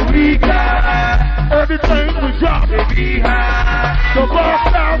doubt, but we got everything we drop the beat. The boss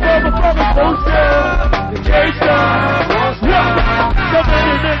style motherfuckers won't stop. They can't stop, won't stop. So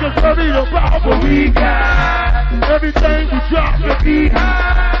many niggas heard me no doubt, but we got everything we drop the beat.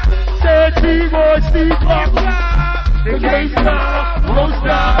 Said T-Boy, Steve Clark, they can't stop, won't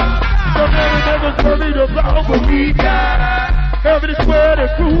stop. So many niggas heard me the block, but we got every square, the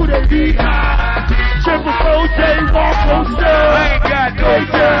crew, they be high. Triple OJ, walk, won't stop. I ain't got no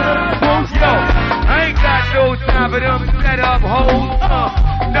time. Yo, I ain't got no time for them set up hoes.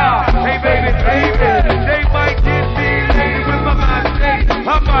 Nah, hey baby, they might get me later with my mind state.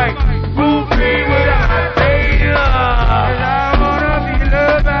 I might move me without data. And I wanna be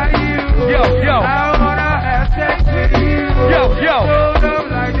loved by you. Yo. I wanna have sex with you. Yo. Hold up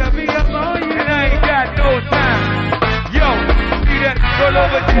like to be up on you. And I ain't got no time. Yo, see that girl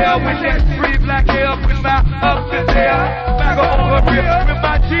over there with that pretty black hair with my up to there. Back over here with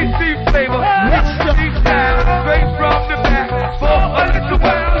my GC flavor. Deep down, straight from the back. For a little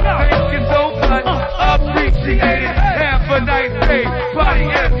while, thank you so much. Appreciate it. Have a nice day. Party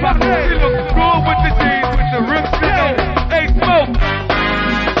and pop. She looks cool with the jeans, with the rips to know. Hey, smoke.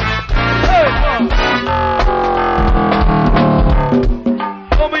 Hey.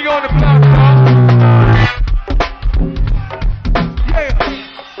 Put me on the block, dog.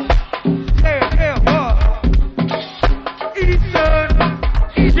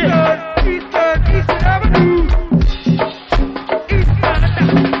 Eastern Avenue.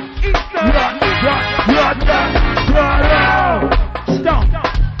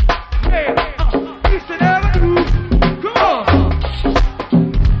 Eastern Avenue. Come on.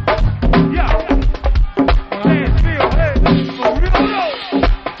 Yeah. Lansville, hey. For real road.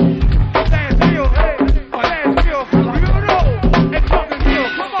 Lansville, hey. Lansville, for real road. Hey, Pumpkin Hill,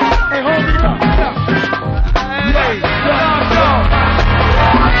 come on. Hey, hold it up. Hey,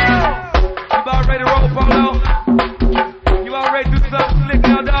 you about ready to roll, Polo? You about ready to do something slick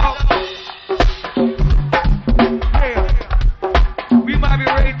now, dog? Yeah. We might be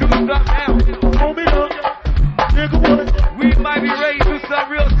ready to do something now. Hold me up, nigga, what? We might be ready to do something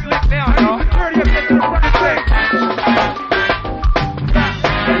real slick now, y'all. Security up there to the front of the stage.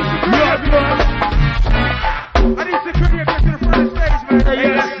 I need security up there to the front of the stage, man.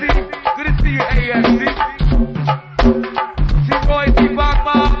 ASC, good to see you, ASC. T-Roy,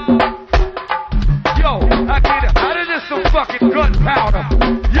 T-Bogma. Yo, I get it. Out of this some fucking gunpowder.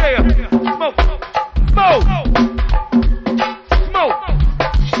 Yeah, smoke, smoke, smoke.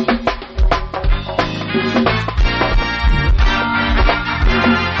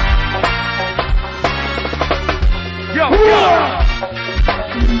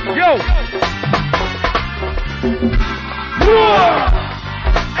 Yo.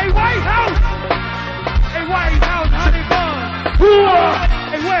 Hey, White House. Hey, White House, how they going?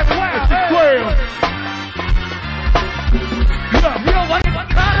 Hey, where? It's a square. Yo, what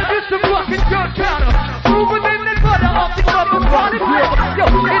is the fucking gun counter? Moving in the gutter of the other party. Yo,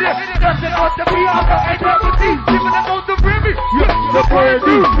 it doesn't want to be out there. Ain't never seen. Giving them on the ribbon. The brand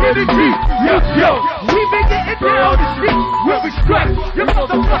new, really deep. Yo, we been getting down the street. Where we stress. You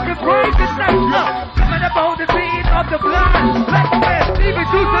motherfucking crazy night. Coming up on the beat of the blind. Black man, Stevie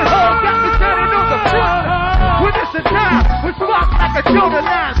Deuce and Hall got me standing on the front. When it's a time, we swap like a Jonah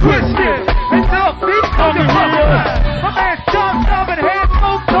line. Twisted, and dog feet on the rubber line. My man Sean Robin, head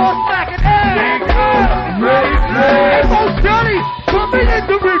smoke, tall, smacking ass. Ready, play. Most Johnny, put me in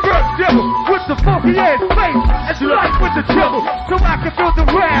the reverse devil. With the funky ass face, and life with the trouble. So I can feel the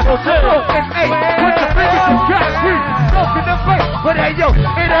wrath. So and eight, with the fingers and track free. Smoke in the face, but hey yo,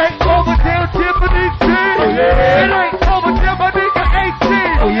 it ain't over till Tiffany C. It ain't over till my nigga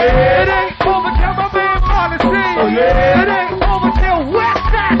 18. It ain't over till my man Policy. It ain't over till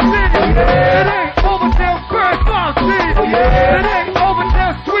Westside City. It ain't over till First Mall City. It ain't over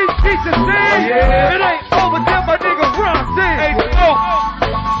till Sweet Teacher City. It ain't over till my nigga Ron City. Hey, smoke.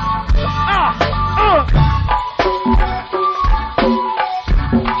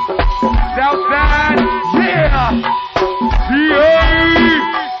 Southside, yeah.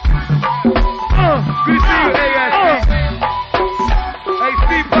 Good to see you, ASC. Hey,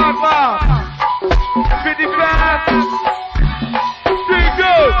 C55. 55. There you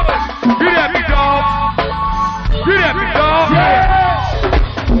go. Get at me, dog. Get at me, dog.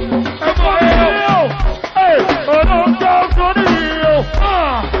 Come on, hill. Hey, those dogs on the hill.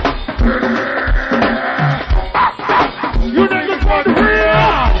 You niggas want the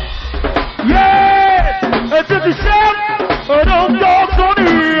real? Yeah. And 50 Cent. Those dogs on the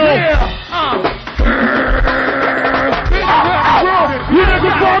hill. Yeah. You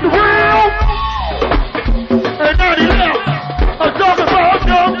niggas want the real? And 90 left. I'm talking about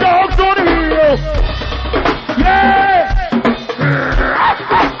them dogs on the hill. Yeah.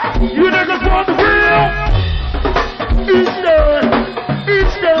 You niggas want the real? Easter.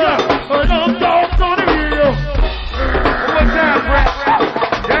 Them dogs on the hill. One time, Brett.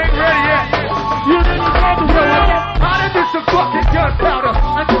 They ain't ready yet. You niggas want the real? I done did some fucking gunpowder.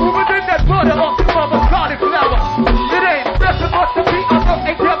 I'm moving in that butter off the mother cauliflower. It ain't nothing but to be up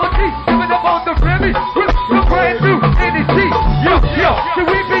a double T. Giving up on the Remy with the brand new NEC. Yo, so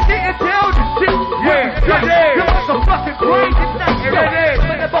we be getting down to shit. Yeah, you motherfucking crazy night.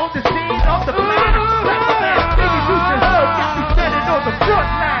 Coming up on the scene of the blind. Black man, Stevie Deuce and Hall got me standing on the front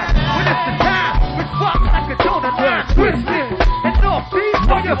line. When it's the time, we swap like a Jonah line. Twisted, and no beat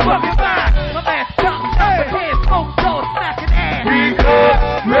on your fucking mind. My man stop, the head smoke, tall, smacking ass.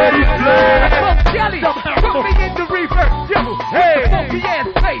 Ready, play. Jelly, put me in the reverse devil. Hey, funky ass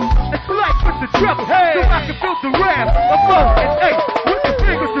face, it's light with the trouble. Hey, so I can feel the wrath of love and eight. With the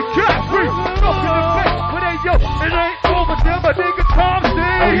fingers to cat free, smoke in the face. But hey yo, it ain't over till my nigga Tom C.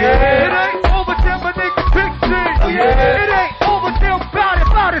 It ain't over till my nigga Big C. It ain't over till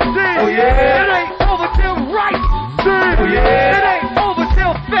Body C. It ain't over till Rice C. It ain't over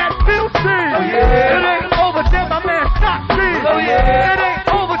till Fat Bill C. It ain't over till my man Stock C. It ain't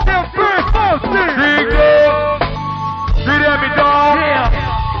over till First Mall C. Get at me, dog. Yeah.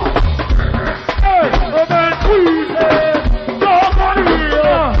 Hey, my man Tweez, dog on the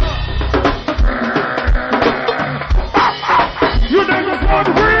hill. You niggas want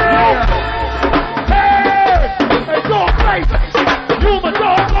the real? Hey, dog face. You my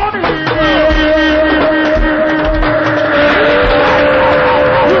dog on the hill.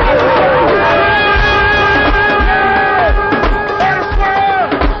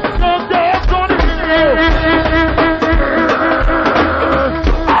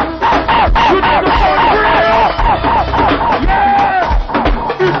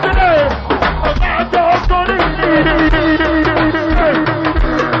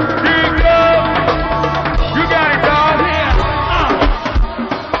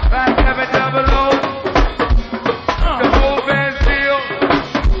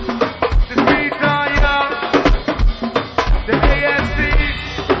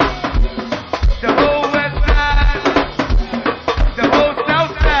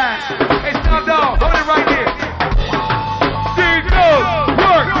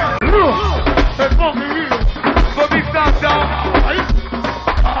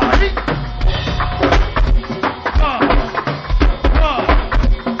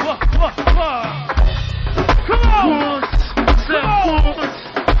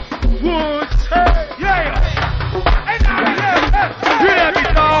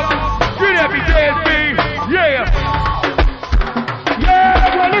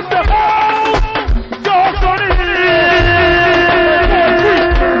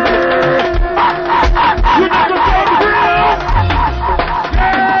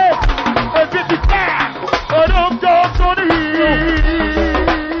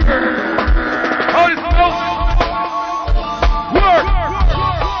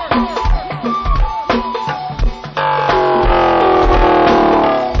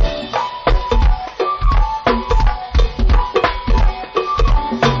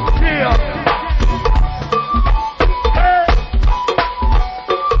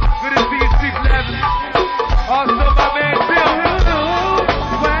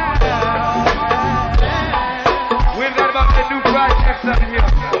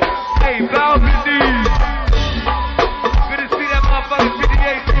 Hey, balcony. Good to see that motherfucking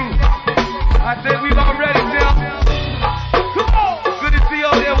 58 crew. I said we about ready now. Come on. Good to see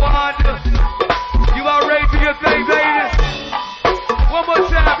all that Wanda. You all ready for your thing, baby? One more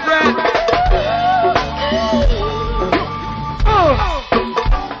time, Brad.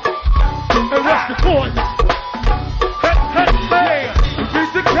 And what's the chorus? Hey, hey, hey.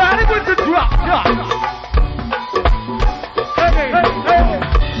 It's the county with the drop top. Hey, hey, hey.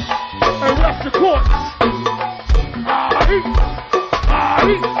 And what's the chorus?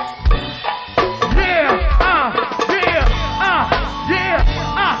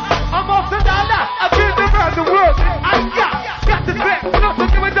 I'm off the dollar. I've been around the world. I got the best. Not to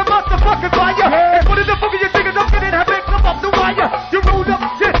give it the motherfucking fire. And what is the fuck you thinking? I'm getting her make come off the wire. You rolled up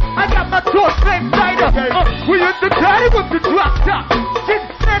shit. I got my torch flame lighter. We in the county with the drop top. Get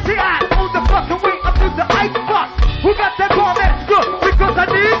snatchy eye on the fucking way up to the Icebox. Who got that bomb that's good? Because I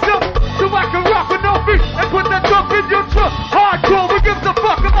need some. So I can rock with no beat and put that dunk in your truck. Hardcore, we give the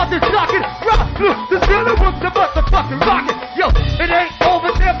fuck about this socket. Rock, look, the center was the motherfucking rocket. Yo, it ain't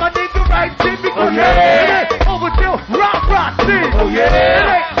over there, my nigga, right? See, because it ain't over till rock, see. Oh yeah. It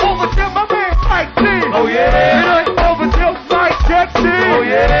ain't over till my man Mike see. Oh yeah. It ain't over till Mike Jack see. Oh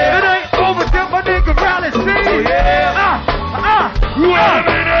yeah. It ain't over till my nigga Rally see. Oh yeah.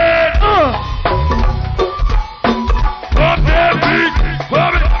 Pump that beat,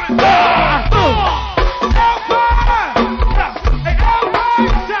 pump it.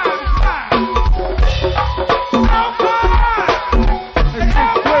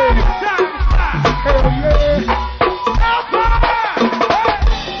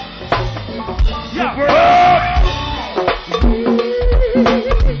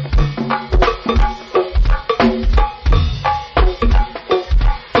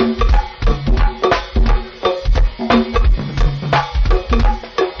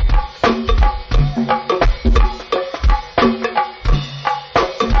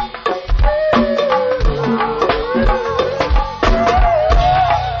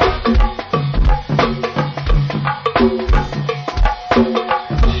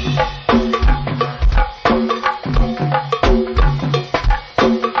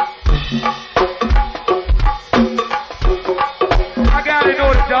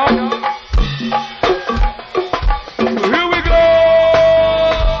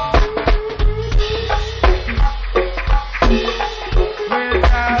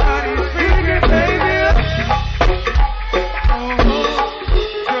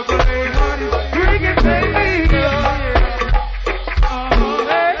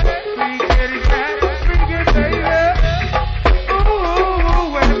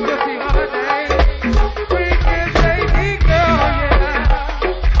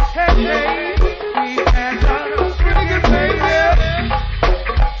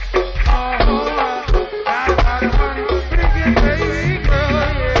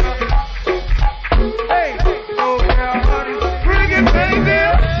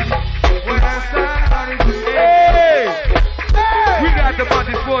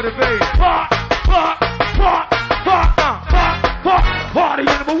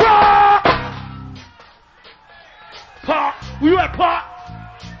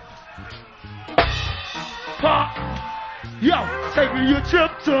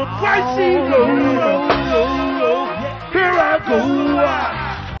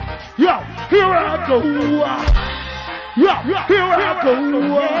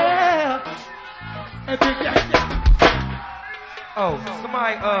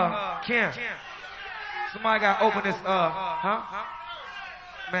 Somebody got to open this,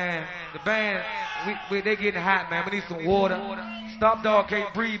 Man, the band, they getting hot, man. We need some water. Stop Dog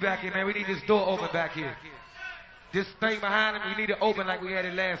can't breathe back here, man. We need this door open back here. This thing behind him, we need it open like we had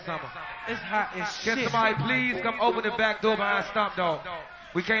it last summer. It's hot as shit. Can somebody please come open the back door behind Stomp Dog?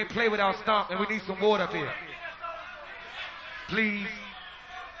 We can't play without Stomp, and we need some water up here. Please.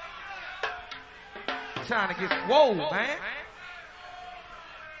 I'm trying to get swole, man.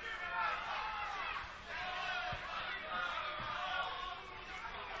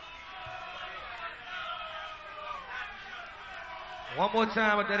 One more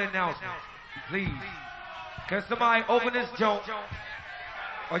time with that announcement, please. Can somebody open this joint?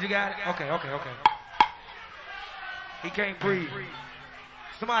 Oh, you got it? Okay. He can't breathe.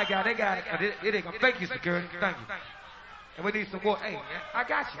 Somebody got it. They got it. They gonna thank you, security. Thank you. And we need some water. Hey, man, I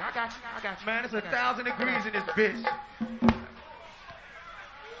got you. Man, it's 1,000 degrees in this bitch.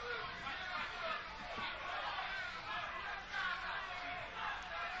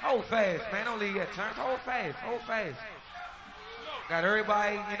 Hold fast, man. Don't leave that turn. Hold fast. Got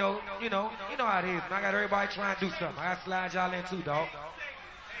everybody, you know how it is, man. I got everybody trying to do something. I got to slide y'all in too, dog.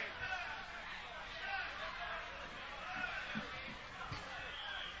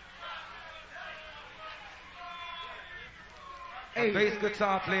 a bass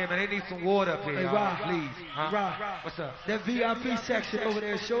guitar player, man. They need some water up here. Hey, Rob, please. Huh? Rob, what's up? that VIP section over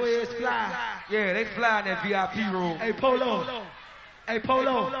there sure is fly. Yeah, they fly in that VIP room. Hey, Polo. Hey,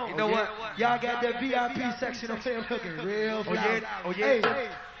 Polo. You know what? Y'all got that VIP section up here looking real fly. Oh, yeah.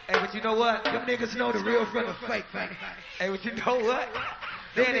 Hey, but you know what? Them niggas know the real from the fake, man. Hey, but you know what?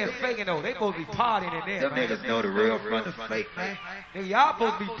 They ain't there faking though. They supposed to be partying in there, Them man. niggas know the real from the fake, man. Nigga, y'all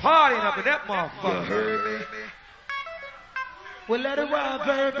supposed to be partying up in that motherfucker. You heard me? Well, let it ride,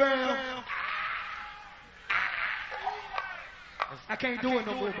 baby. I can't do it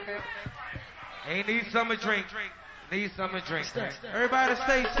no more, man. Ain't need something to drink. Need something to drink. Everybody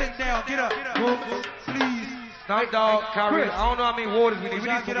stay sit down. Get up. Please. Stomp Dog, Kyrie. I don't know how many waters we need. We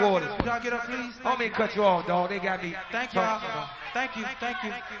need some waters. Could y'all get up, please? I don't mean to cut you off, dog. They got me. Thank y'all. Thank you. Thank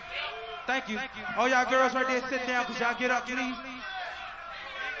you. Thank you. All y'all girls right there, sit down. Could y'all get up, please?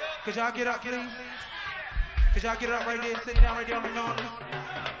 Could y'all get up, please? Could y'all get up right there, sit down right there on the monitors?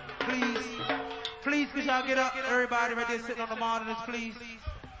 Please. Please, could y'all get up? Everybody right there sitting on the monitors, please.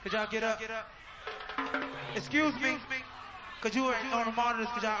 Could y'all get up? Excuse me. Could you on the monitors,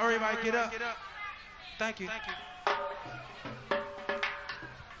 could y'all everybody get up? Thank you.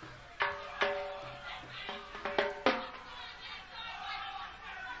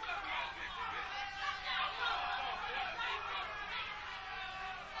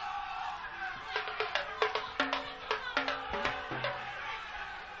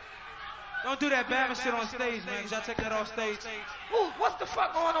 Don't do that Batman shit on stage, man. Cause y'all take that off stage. Ooh, what's the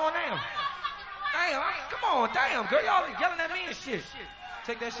fuck going on now? Damn, come on, damn, girl, y'all yelling at me and shit.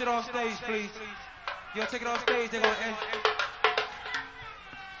 Take that shit off stage, please. You don't take it off stage, they're gonna end.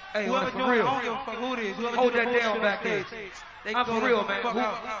 Hey, Whoever for doing real. it, I don't give a fuck who it is. Whoever Hold doing that the down bullshit back on there. stage, they I'm can for go real, the man. fuck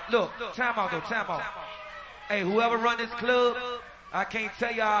out. Look, time out though, time out. Hey, whoever run this club, I can't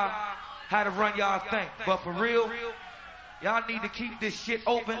tell y'all how to run y'all thing. But for real, y'all need to keep this shit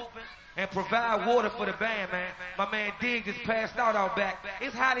open and provide water for the band, man. My man Dig just passed out back.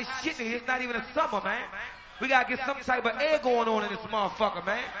 It's hot as shit in here. It's not even a summer, man. We gotta get some type of air going on in this motherfucker,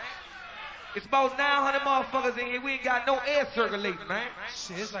 man. It's about 900 motherfuckers in here. We ain't got no air circulating, man.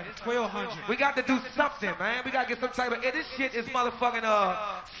 Shit, it's like 1,200. We got to do something, man. We got to get some type of air. This shit is motherfucking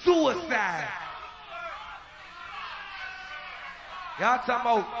suicide. Y'all talking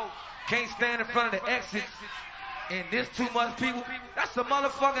about can't stand in front of the exits and this too much people. That's a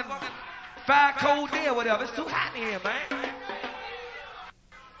motherfucking fire cold day or whatever. It's too hot in here, man.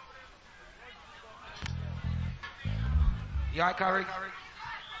 You alright, Kyrie?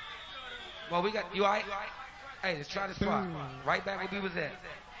 Well, we got, you alright? Hey, let's try this spot. Right back where we was at.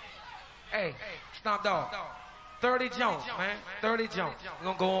 Hey, Stomp Dog. 30 Jones, man. 30 Jones. We're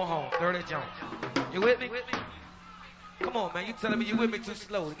gonna go on home. 30 Jones. You with me? Come on, man. You telling me you with me too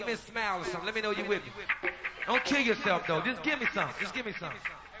slow. Give me a smile or something. Let me know you with me. Don't kill yourself, though. Just give me something. Just give me something.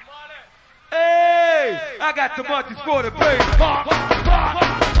 Hey! I got the monkeys for the baby.